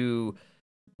to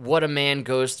what a man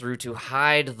goes through to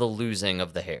hide the losing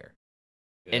of the hair.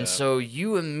 Yeah. And so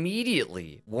you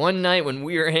immediately, one night when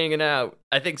we were hanging out,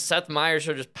 I think Seth Meyers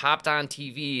show just popped on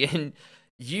TV, and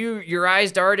your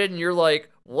eyes darted, and you're like,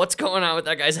 "What's going on with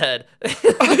that guy's head?"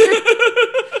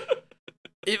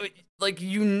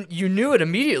 You knew it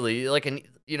immediately, it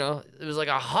was like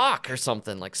a hawk or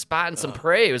something, like spotting some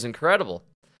prey. It was incredible.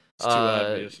 It's too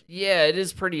obvious. Yeah, it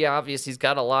is pretty obvious. He's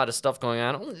got a lot of stuff going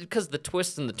on, only because of the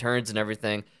twists and the turns and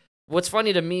everything. What's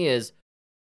funny to me is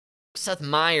Seth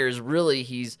Meyers, really,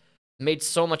 he's made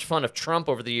so much fun of Trump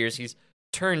over the years, he's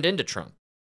turned into Trump.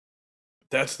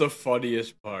 That's the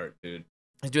funniest part, dude.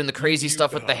 He's doing the crazy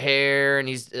stuff with the hair, and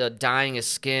he's dyeing his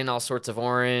skin all sorts of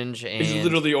orange. And He's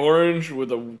literally orange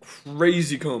with a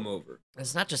crazy comb over.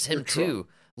 it's not just him, For Trump. too.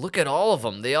 Look at all of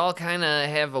them. They all kind of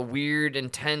have a weird,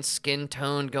 intense skin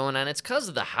tone going on. It's because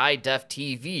of the high-def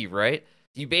TV, right?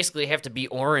 You basically have to be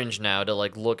orange now to,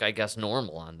 look, I guess,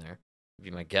 normal on there. Would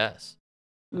be my guess.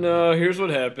 No, here's what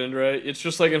happened, right? It's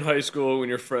just like in high school when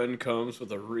your friend comes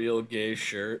with a real gay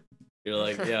shirt. You're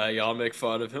like, yeah, y'all make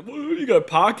fun of him. Well, you got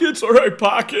pockets? All right,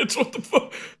 pockets. What the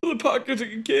fuck? The pockets are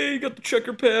gay. You got the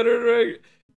checker pattern, right?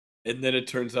 And then it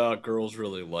turns out girls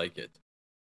really like it.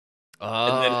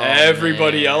 And then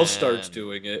everybody else starts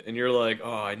doing it. And you're like,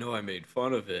 oh, I know I made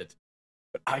fun of it,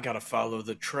 but I got to follow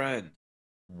the trend.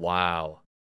 Wow.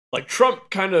 Like Trump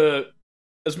kind of,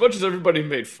 as much as everybody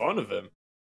made fun of him,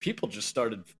 people just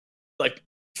started,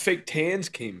 fake tans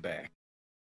came back.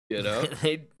 You know?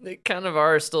 they kind of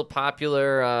are still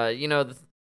popular.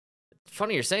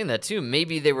 Funny you're saying that, too.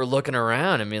 Maybe they were looking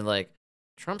around. I mean,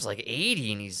 Trump's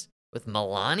 80 and he's with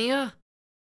Melania?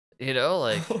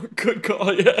 Good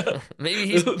call, yeah. Maybe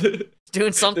he's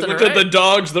doing something They looked right. at the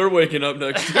dogs they're waking up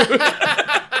next to.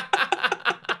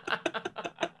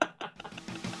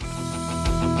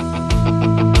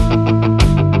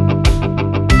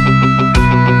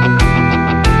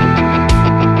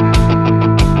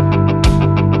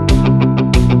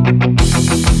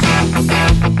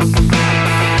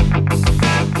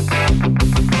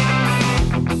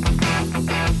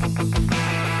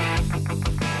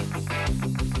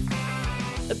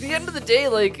 day,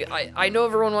 like, I know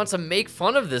everyone wants to make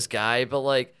fun of this guy, but,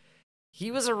 like, he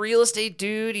was a real estate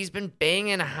dude. He's been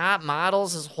banging hot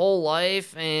models his whole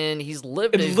life, and he's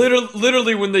lived And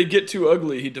literally, when they get too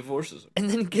ugly, he divorces them. and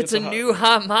then gets a new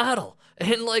hot model.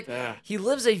 And, like, he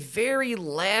lives a very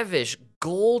lavish,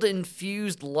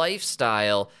 gold-infused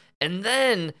lifestyle. And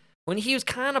then, when he was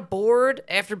kind of bored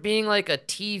after being, like, a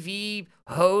TV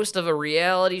host of a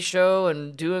reality show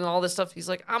and doing all this stuff, he's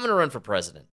like, I'm going to run for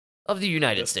president of the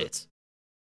United States.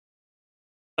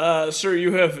 Sir,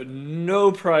 you have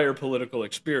no prior political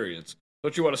experience.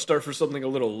 Don't you want to start for something a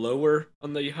little lower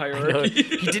on the hierarchy?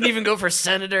 He didn't even go for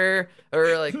senator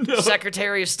or, like,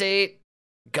 secretary of state,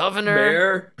 governor.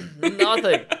 Mayor.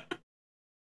 Nothing.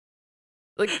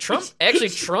 Like,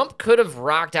 Trump could have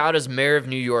rocked out as mayor of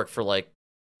New York for, like,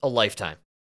 a lifetime.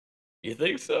 You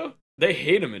think so? They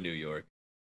hate him in New York.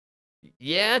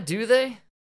 Yeah, do they?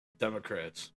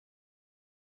 Democrats.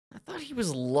 I thought he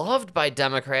was loved by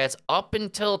Democrats up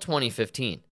until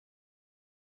 2015.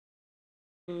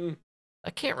 I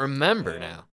can't remember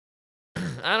now.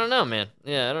 I don't know, man.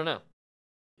 Yeah, I don't know.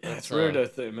 Yeah, it's weird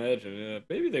to imagine. Yeah,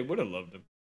 maybe they would have loved him.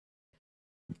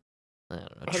 I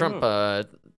don't know.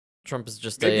 Trump is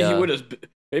just maybe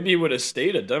he would have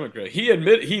stayed a Democrat.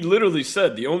 He literally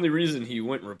said the only reason he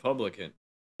went Republican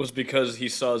was because he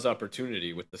saw his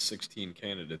opportunity with the 16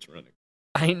 candidates running.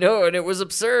 I know, and it was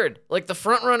absurd. Like, the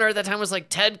front runner at that time was like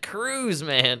Ted Cruz,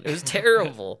 man. It was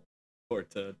terrible. Poor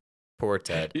Ted. Poor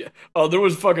Ted. Yeah. Oh, there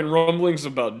was fucking rumblings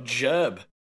about Jeb.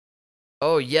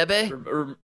 Oh,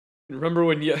 Yebe? Remember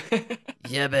when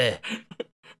Yebe.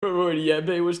 Remember when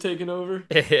Yebe was taking over?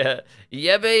 Yeah.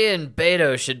 Yebe and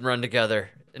Beto should run together.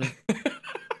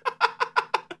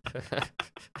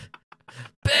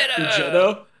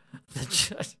 Beto!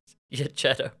 Yeah,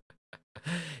 Cheto.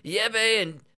 Yebe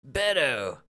and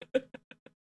Beto.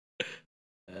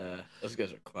 Those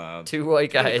guys are clowns. Two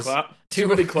white guys. Too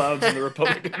many clowns in the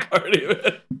Republican Party,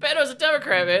 man. Beto's a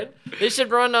Democrat, man. They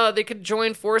should run, they could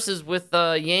join forces with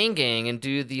Yang Gang and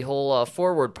do the whole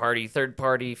Forward Party, third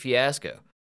party fiasco.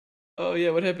 Oh,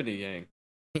 yeah, what happened to Yang?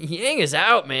 Yang is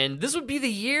out, man. This would be the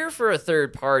year for a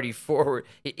third party Forward.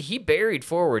 He buried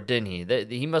Forward, didn't he?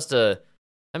 He must have...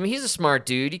 I mean, he's a smart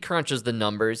dude. He crunches the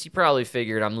numbers. He probably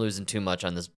figured I'm losing too much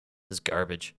on this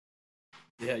garbage.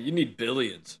 Yeah, you need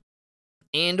billions.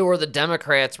 And or the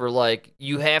Democrats were like,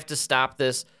 you have to stop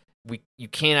this. You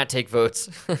cannot take votes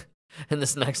in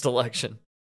this next election.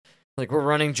 Like, we're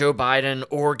running Joe Biden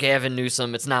or Gavin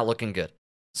Newsom. It's not looking good.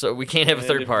 So we can't have a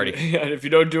third party. And if you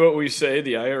don't do what we say,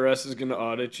 the IRS is going to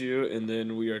audit you, and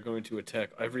then we are going to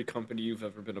attack every company you've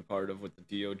ever been a part of with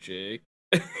the DOJ.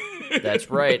 That's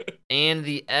right. And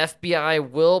the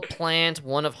FBI will plant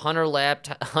one of Hunter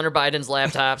Biden's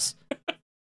laptops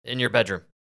in your bedroom.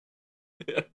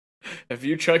 Yeah. Have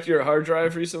you checked your hard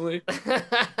drive recently?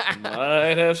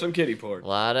 Might have some kitty porn. A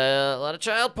lot of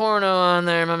child porno on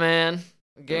there, my man.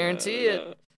 I guarantee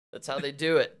it. That's how they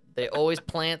do it. They always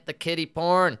plant the kitty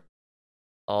porn.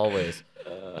 Always.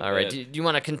 All right. Do you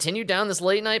want to continue down this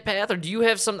late night path, or do you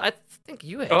have some? I think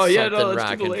you have. Oh yeah, something no, let's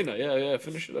rocking. do the late night. Yeah,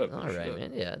 finish it up. All right,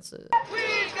 man. Yeah,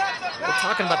 we're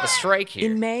talking about the strike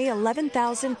here. In May,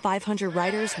 11,500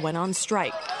 writers went on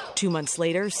strike. 2 months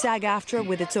later, SAG-AFTRA,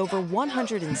 with its over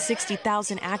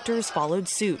 160,000 actors, followed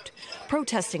suit,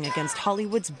 protesting against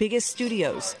Hollywood's biggest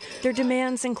studios. Their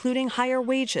demands including higher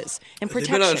wages and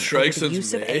protection over the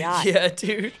use of AI. Yeah,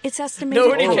 dude. It's estimated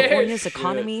Nobody California's cares.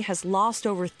 economy has lost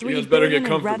over $3 better billion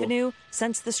get in revenue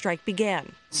since the strike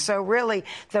began. So really,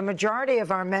 the majority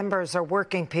of our members are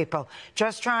working people,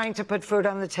 just trying to put food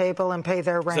on the table and pay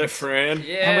their rent. Is that Fran?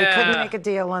 Yeah. And we couldn't make a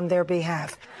deal on their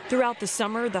behalf. Throughout the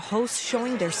summer, the hosts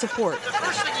showing their support.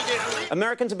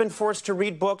 Americans have been forced to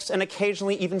read books and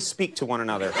occasionally even speak to one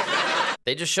another.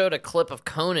 They just showed a clip of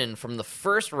Conan from the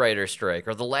first writer strike,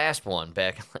 or the last one,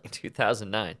 back in like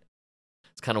 2009.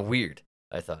 It's kind of weird,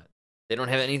 I thought. They don't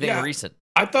have anything recent.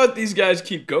 I thought these guys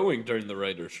keep going during the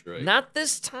writer's strike. Not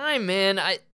this time, man.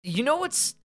 You know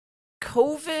what's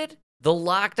COVID? The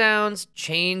lockdowns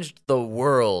changed the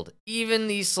world. Even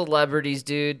these celebrities,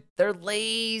 dude, they're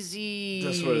lazy.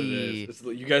 That's what it is.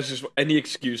 You guys just any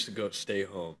excuse to go stay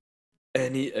home.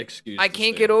 Any excuse. I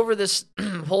can't get over this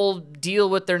whole deal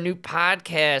with their new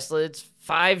podcast. It's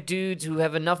 5 dudes who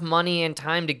have enough money and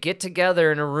time to get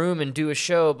together in a room and do a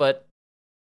show, but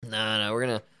no,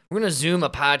 we're gonna Zoom a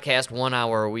podcast 1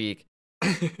 hour a week.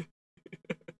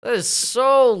 That is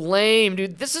so lame,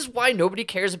 dude. This is why nobody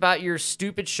cares about your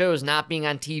stupid shows not being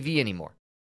on TV anymore.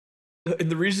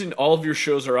 And the reason all of your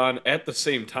shows are on at the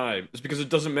same time is because it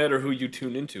doesn't matter who you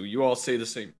tune into. You all say the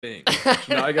same thing. So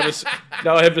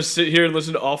now I have to sit here and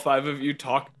listen to all 5 of you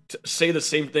say the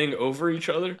same thing over each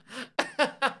other.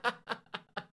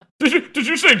 Did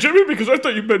you say Jimmy? Because I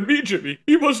thought you meant me, Jimmy.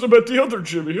 You must have meant the other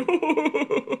Jimmy.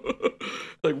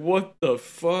 Like, what the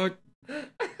fuck?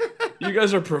 You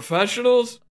guys are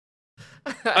professionals?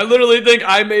 I literally think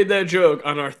I made that joke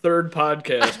on our third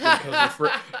podcast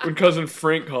when Cousin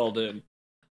Frank called in.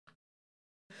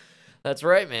 That's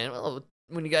right, man. Well,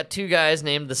 when you got two guys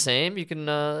named the same, you can,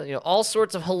 all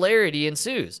sorts of hilarity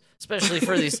ensues, especially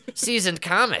for these seasoned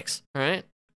comics, right?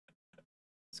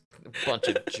 A bunch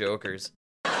of jokers.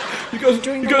 You guys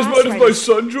mind if my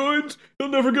son joins? He'll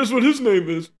never guess what his name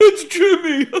is. It's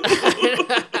Jimmy!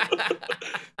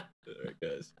 Alright,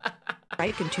 guys.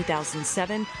 In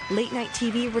 2007, late-night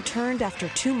TV returned after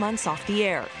 2 months off the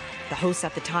air. The hosts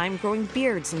at the time growing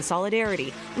beards in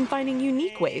solidarity and finding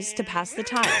unique ways to pass the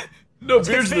time. No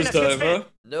beards this time, huh?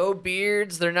 No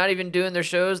beards. They're not even doing their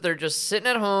shows. They're just sitting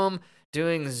at home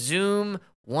doing Zoom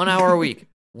 1 hour a week.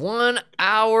 1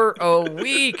 hour a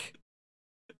week.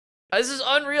 This is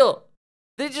unreal.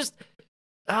 They just,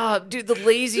 dude, the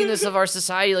laziness of our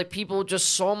society. Like, people just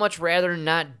so much rather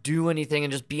not do anything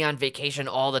and just be on vacation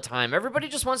all the time. Everybody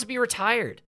just wants to be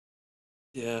retired.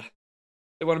 Yeah.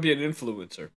 They want to be an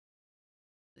influencer.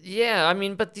 Yeah, I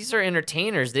mean, but these are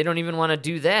entertainers. They don't even want to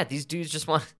do that. These dudes just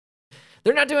want...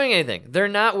 They're not doing anything. They're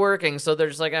not working, so they're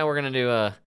just like, we're going to do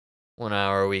a 1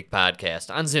 hour a week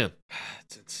podcast on Zoom.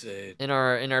 It's insane. In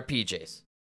our PJs.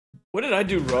 What did I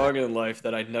do wrong in life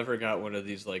that I never got one of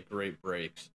these, like, great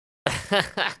breaks?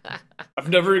 I've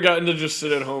never gotten to just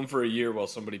sit at home for a year while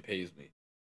somebody pays me.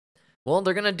 Well,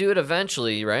 they're going to do it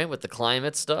eventually, right? With the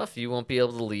climate stuff, you won't be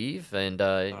able to leave, and,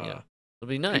 it'll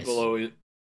be nice.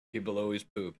 People always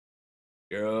poop.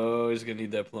 You're always going to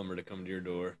need that plumber to come to your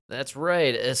door. That's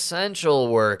right. Essential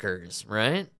workers,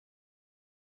 right?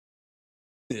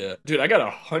 Yeah. Dude, I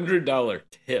got $100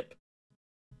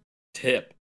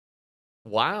 tip.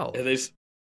 Wow. And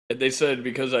they said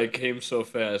because I came so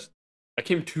fast, I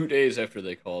came 2 days after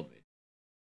they called me.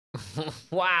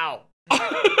 Wow.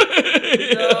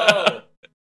 Yeah.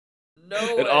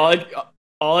 No and way.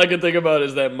 all I can think about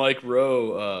is that Mike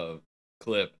Rowe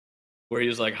clip where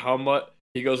he's like, how much?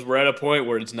 He goes, we're at a point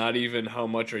where it's not even how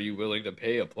much are you willing to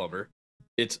pay a plumber.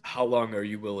 It's how long are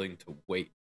you willing to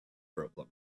wait for a plumber.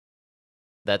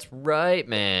 That's right,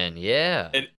 man.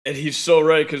 Yeah. And he's so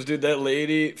right, because, dude, that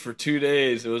lady, for 2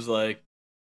 days, it was like,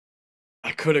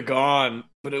 I could have gone,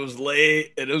 but it was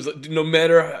late, and it was, no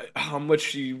matter how much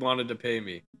she wanted to pay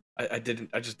me, I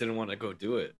just didn't want to go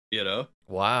do it, you know?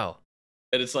 Wow.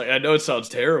 And it's like, I know it sounds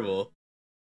terrible,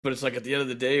 but it's like, at the end of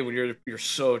the day, when you're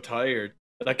so tired,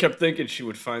 and I kept thinking she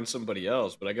would find somebody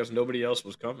else, but I guess nobody else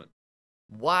was coming.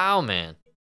 Wow, man.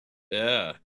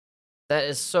 Yeah. That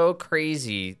is so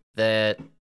crazy that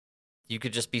you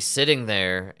could just be sitting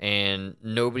there and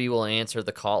nobody will answer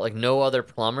the call. Like, no other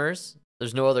plumbers?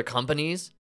 There's no other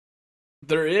companies?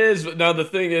 There is. Now, the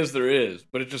thing is, there is.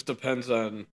 But it just depends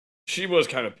on... She was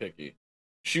kind of picky.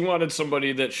 She wanted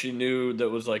somebody that she knew that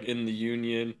was, like, in the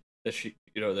union, that she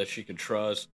could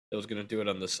trust, that was going to do it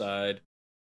on the side.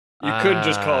 You could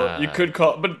just call... You could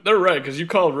call... But they're right, because you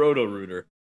called Roto-Rooter.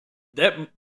 That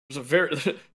was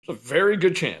a very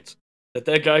good chance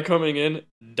that guy coming in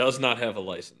does not have a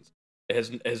license.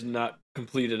 It has not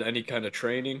completed any kind of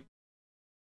training.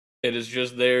 It is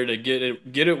just there to get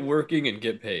it working and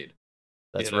get paid.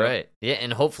 That's right. Yeah,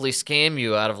 and hopefully scam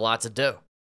you out of lots of dough.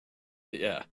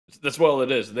 Yeah, that's all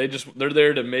it is. They're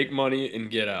there to make money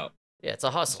and get out. Yeah, it's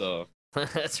a hustle. So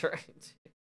that's right.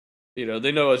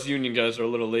 They know us union guys are a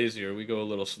little lazier. We go a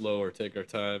little slower, take our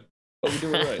time, but we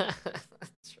do it right.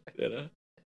 That's right.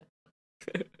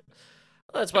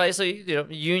 Well, that's why. So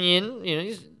union,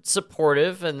 he's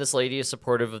supportive, and this lady is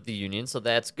supportive of the union, so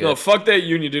that's good. No, fuck that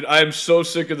union, dude. I am so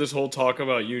sick of this whole talk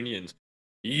about unions.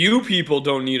 You people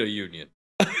don't need a union.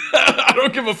 I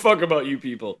don't give a fuck about you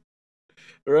people.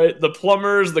 All right, the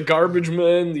plumbers, the garbage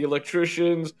men, the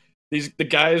electricians, the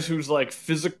guys who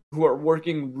are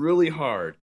working really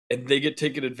hard and they get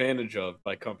taken advantage of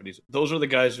by companies. Those are the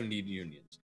guys who need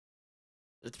unions.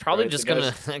 It's probably just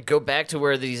going to go back to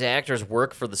where these actors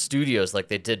work for the studios like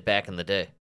they did back in the day.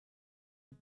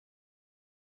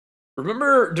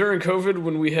 Remember during COVID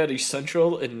when we had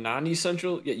essential and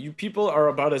non-essential? Yeah, you people are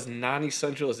about as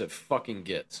non-essential as it fucking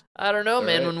gets. I don't know, all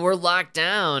man. right? When we're locked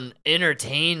down,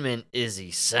 entertainment is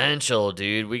essential,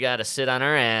 dude. We got to sit on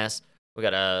our ass. We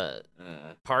got to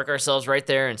park ourselves right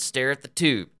there and stare at the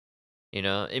tube,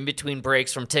 in between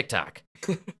breaks from TikTok.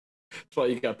 That's why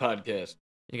you got podcasts.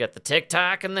 You got the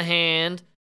TikTok in the hand,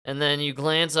 and then you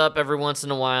glance up every once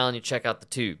in a while and you check out the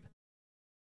tube.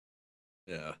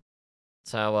 Yeah.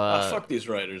 That's how, fuck these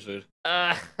writers, dude.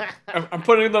 I'm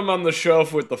putting them on the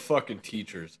shelf with the fucking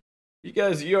teachers. You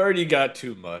guys, you already got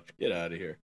too much. Get out of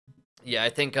here. Yeah, I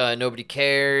think Nobody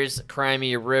Cares, Cry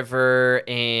Me a River,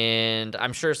 and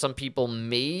I'm sure some people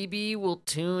maybe will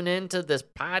tune into this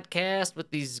podcast with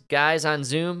these guys on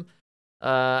Zoom.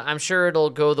 I'm sure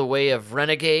it'll go the way of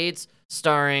Renegades,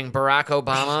 starring Barack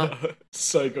Obama.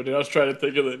 Psycho, dude. I was trying to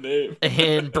think of the name.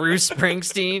 And Bruce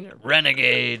Springsteen,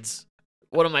 Renegades.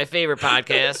 One of my favorite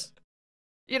podcasts.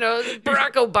 You know,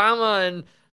 Barack Obama and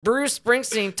Bruce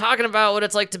Springsteen talking about what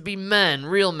it's like to be men,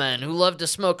 real men, who love to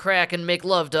smoke crack and make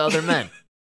love to other men.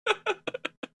 All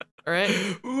right?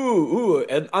 Ooh.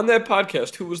 And on that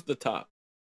podcast, who was the top?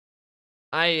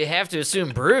 I have to assume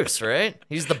Bruce, right?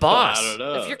 He's the boss. I don't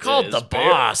know. If you're called the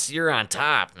boss, you're on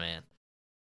top, man.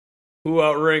 Who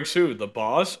outranks who? The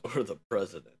boss or the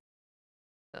president?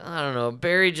 I don't know.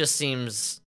 Barry just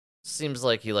seems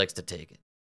like he likes to take it.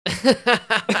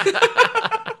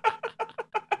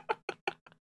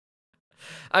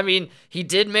 I mean, he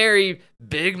did marry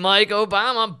Big Mike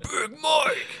Obama. Big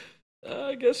Mike!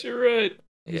 I guess you're right.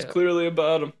 He's clearly a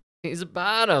bottom. He's a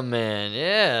bottom, man.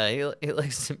 Yeah, he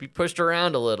likes to be pushed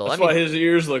around a little. That's why his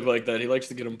ears look like that. He likes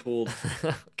to get them pulled.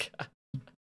 Oh, God.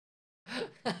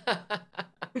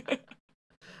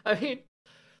 I mean,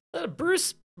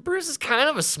 Bruce is kind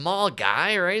of a small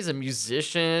guy, right? He's a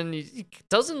musician. He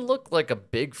doesn't look like a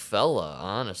big fella,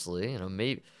 honestly. You know,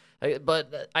 maybe.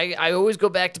 But I always go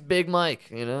back to Big Mike.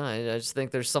 You know, I just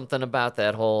think there's something about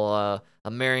that whole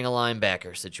marrying a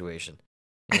linebacker situation.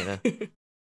 You know.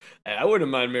 I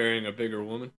wouldn't mind marrying a bigger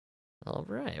woman. All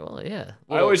right. Well, yeah.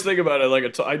 I always think about it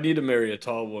like I need to marry a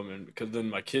tall woman because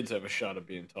then my kids have a shot at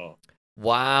being tall.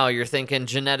 Wow, you're thinking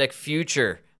genetic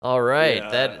future. All right. Yeah,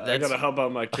 that's... I gotta help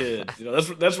out my kids. You know,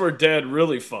 that's where Dad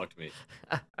really fucked me.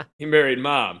 He married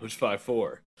Mom, who's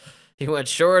 5'4". He went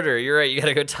shorter. You're right. You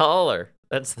gotta go taller.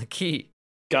 That's the key.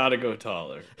 Gotta go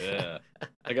taller. Yeah.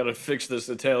 I gotta fix this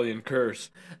Italian curse.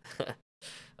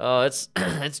 Oh, it's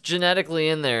genetically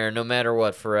in there, no matter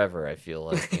what, forever. I feel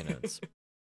like, you know,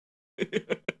 it's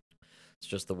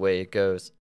just the way it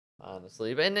goes,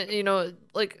 honestly. And you know,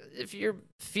 like if you're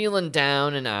feeling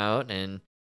down and out, and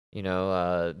you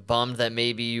know, bummed that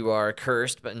maybe you are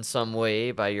cursed, but in some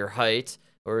way by your height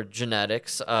or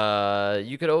genetics,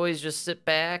 you could always just sit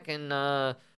back and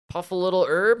puff a little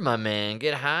herb, my man.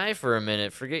 Get high for a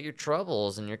minute. Forget your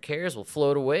troubles, and your cares will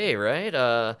float away,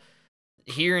 right?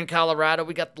 Here in Colorado,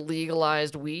 we got the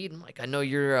legalized weed. Mike, I know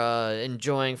you're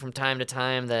enjoying from time to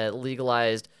time that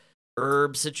legalized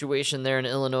herb situation there in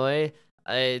Illinois.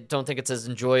 I don't think it's as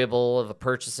enjoyable of a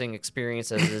purchasing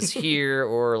experience as it is here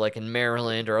or like in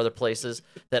Maryland or other places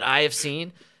that I have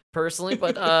seen personally.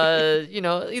 But, you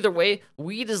know, either way,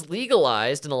 weed is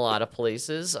legalized in a lot of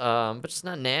places, but it's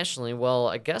not nationally. Well,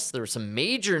 I guess there was some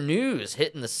major news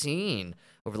hitting the scene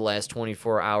over the last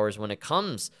 24 hours when it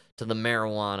comes to the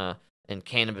marijuana and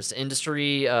cannabis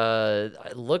industry.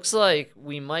 It looks like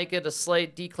we might get a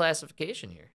slight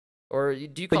declassification here. Or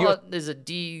do you call it, is it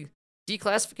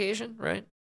declassification, right?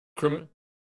 Decriminalization?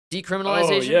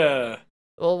 Oh, yeah.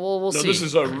 Well, we'll see. This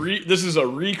is a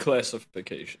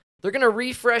reclassification. They're going to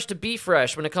refresh to be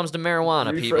fresh when it comes to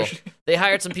marijuana, people. They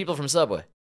hired some people from Subway.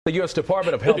 The U.S.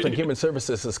 Department of Health and Human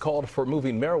Services has called for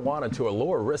moving marijuana to a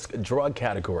lower-risk drug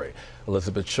category.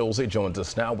 Elizabeth Schulze joins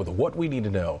us now with what we need to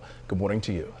know. Good morning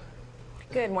to you.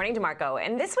 Good morning, DeMarco.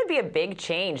 And this would be a big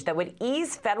change that would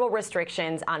ease federal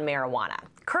restrictions on marijuana.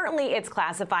 Currently, it's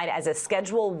classified as a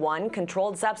Schedule I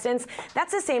controlled substance.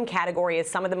 That's the same category as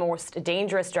some of the most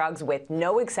dangerous drugs with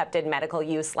no accepted medical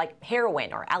use, like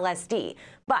heroin or LSD.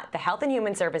 But the Health and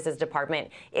Human Services Department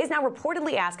is now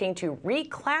reportedly asking to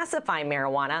reclassify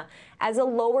marijuana as a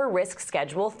lower-risk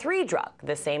Schedule III drug,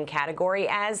 the same category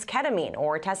as ketamine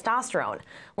or testosterone.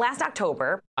 Last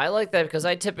October... I like that because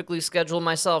I typically schedule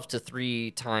myself to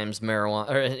 3 times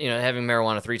marijuana, or, you know, having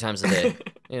marijuana 3 times a day,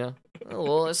 you know?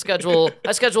 Well, I schedule a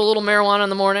little marijuana in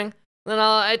the morning. Then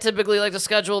I typically like to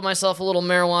schedule myself a little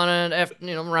marijuana after,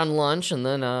 you know, around lunch, and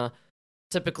then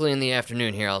typically in the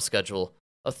afternoon here I'll schedule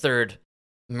a third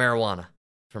marijuana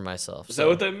for myself. Is that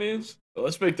what that means? Well,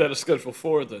 let's make that a Schedule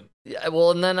 4 then. Yeah.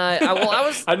 Well, and then I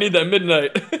was. I need that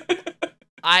midnight.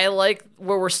 I like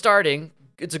where we're starting.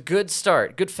 It's a good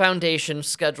start, good foundation.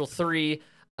 Schedule 3.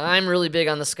 I'm really big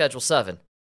on the Schedule 7.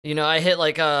 You know, I hit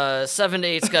like 7 to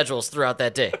 8 schedules throughout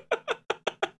that day.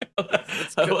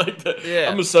 I like that. Yeah.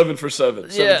 I'm a 7 for 7.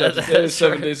 7 times a day,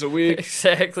 7 days a week.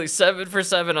 Exactly. 7 for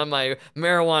 7 on my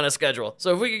marijuana schedule.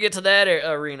 So if we could get to that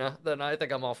arena, then I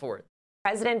think I'm all for it.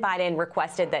 President Biden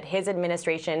requested that his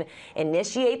administration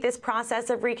initiate this process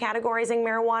of recategorizing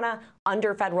marijuana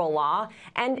under federal law.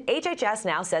 And HHS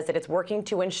now says that it's working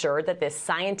to ensure that this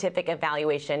scientific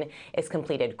evaluation is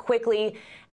completed quickly.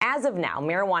 As of now,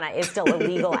 marijuana is still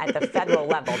illegal at the federal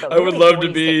level. I would love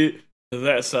to be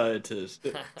that scientist.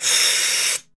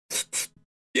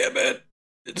 Yeah, man,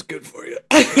 it's good for you.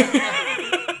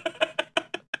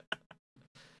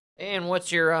 And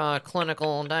what's your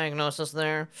clinical diagnosis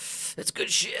there? It's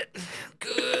good shit.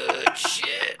 Good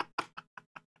shit.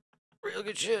 Real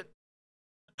good shit.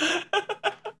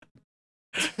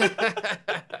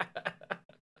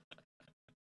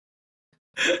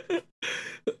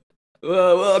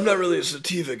 Well, I'm not really a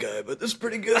sativa guy, but this is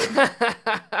pretty good.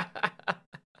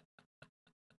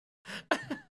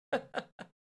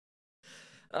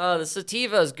 The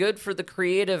sativa is good for the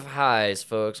creative highs,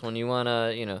 folks. When you want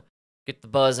to, get the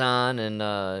buzz on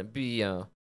and be,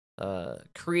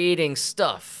 creating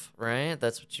stuff, right?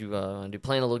 That's what you want to do.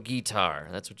 Playing a little guitar.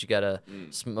 That's what you got to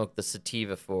smoke the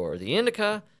sativa for. The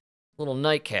indica, little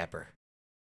nightcapper.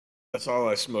 That's all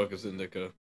I smoke is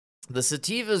indica. The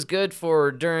sativa is good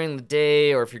for during the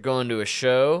day or if you're going to a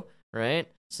show, right?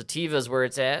 Sativa is where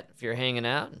it's at if you're hanging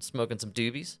out and smoking some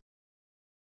doobies.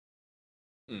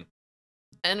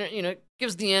 And, it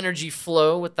gives the energy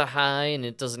flow with the high, and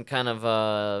it doesn't kind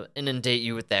of inundate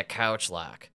you with that couch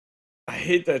lock. I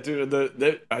hate that,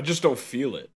 dude. I just don't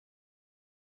feel it.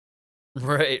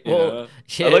 Right. Yeah. Well,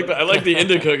 yeah. I like the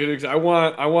indica because I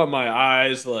want my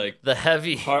eyes like the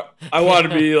heavy. I want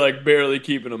to be like barely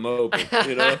keeping them open.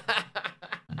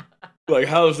 Like,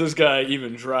 how is this guy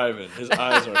even driving? His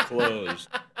eyes are closed.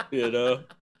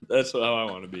 That's how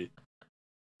I want to be.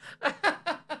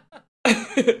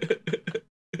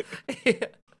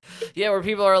 Yeah, where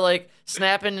people are like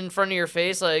snapping in front of your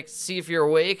face, like see if you're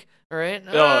awake. All right.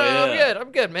 Oh, yeah.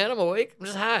 I'm good, man. I'm awake. I'm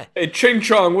just high. Hey, Ching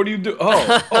Chong, what do you do?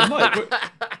 Oh, Mike.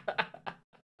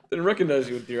 Didn't recognize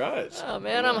you with your eyes. Oh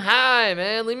man, I'm high,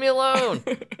 man. Leave me alone.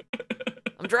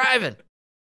 I'm driving.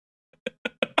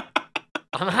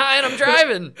 I'm high and I'm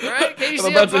driving. All right. Can you see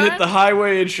I'm about to fine? hit the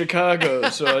highway in Chicago,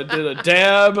 so I did a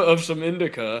dab of some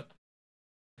indica.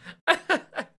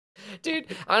 Dude,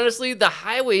 honestly, the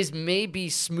highways may be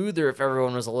smoother if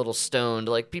everyone was a little stoned.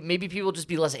 Like, maybe people just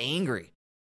be less angry.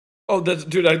 Oh,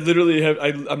 dude, I literally have,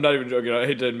 I'm not even joking. I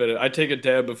hate to admit it. I take a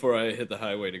dab before I hit the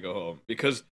highway to go home.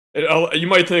 Because you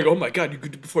might think, oh my God, you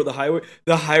could do before the highway.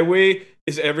 The highway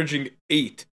is averaging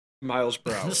 8 miles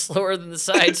per hour. Slower than the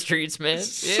side streets, man.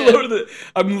 Slower than,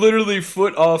 I'm literally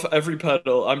foot off every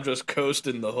pedal. I'm just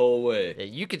coasting the whole way. Yeah,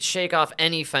 you could shake off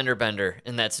any fender bender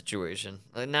in that situation.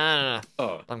 Like, nah.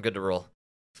 Oh. I'm good to roll.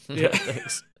 Yeah.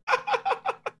 Thanks.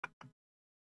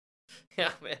 Yeah,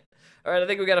 man. All right, I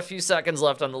think we got a few seconds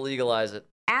left on the legalize it.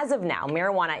 As of now,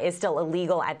 marijuana is still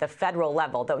illegal at the federal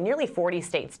level, though nearly 40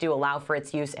 states do allow for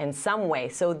its use in some way.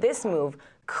 So this move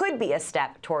could be a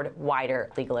step toward wider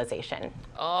legalization.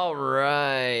 All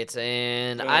right,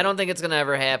 and I don't think it's going to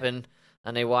ever happen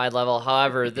on a wide level.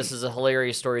 However, this is a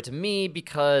hilarious story to me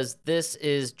because this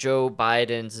is Joe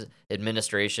Biden's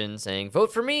administration saying,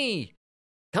 vote for me.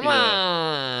 Come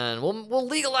on. We'll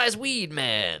legalize weed,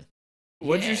 man.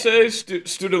 What'd you say?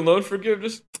 Student loan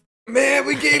forgiveness? Man,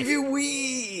 we gave you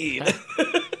weed.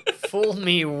 Fool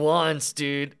me once,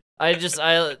 dude. That's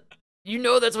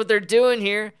what they're doing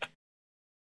here.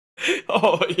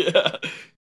 Oh, yeah.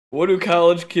 What do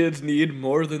college kids need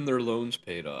more than their loans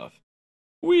paid off?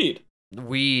 Weed.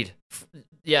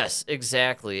 Yes,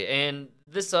 exactly. And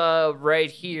this right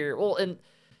here, and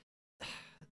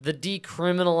the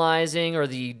decriminalizing or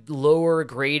the lower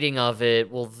grading of it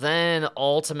will then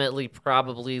ultimately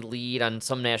probably lead on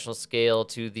some national scale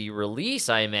to the release,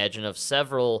 I imagine, of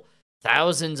several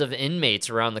thousands of inmates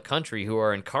around the country who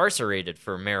are incarcerated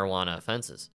for marijuana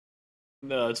offenses.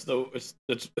 No, it's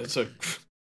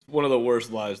one of the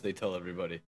worst lies they tell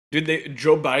everybody. Dude,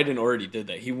 Joe Biden already did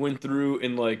that. He went through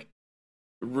and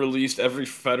released every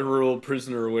federal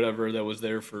prisoner or whatever that was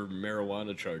there for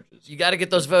marijuana charges. You got to get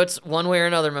those votes one way or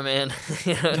another, my man.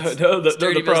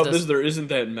 The problem is there isn't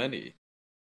that many.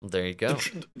 Well, there you go.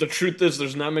 The truth is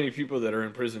there's not many people that are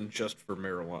in prison just for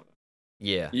marijuana.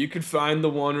 Yeah. You could find the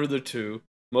one or the two.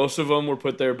 Most of them were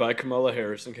put there by Kamala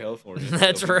Harris in California.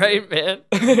 That's right, man.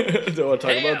 Don't want to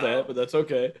talk about that, but that's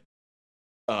okay.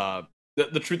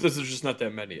 The truth is there's just not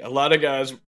that many. A lot of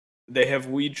guys, they have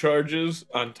weed charges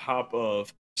on top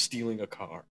of stealing a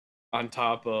car, on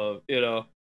top of,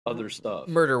 other stuff.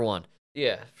 Murder one.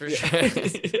 Yeah, for sure.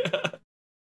 Yeah.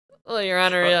 Well, Your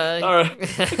Honor, all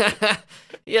right.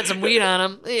 he had some weed on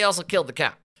him. He also killed the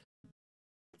cop.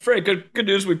 Frank, good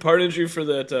news. We pardoned you for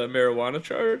that marijuana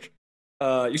charge.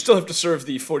 You still have to serve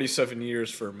the 47 years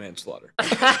for manslaughter.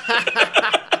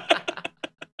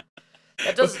 Hey,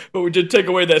 But we did take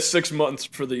away that 6 months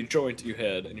for the joint you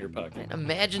had in your pocket.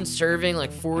 Imagine serving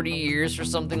like 40 years for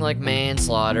something like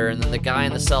manslaughter, and then the guy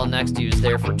in the cell next to you is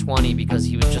there for 20 because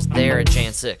he was just there at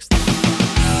Jan 6th.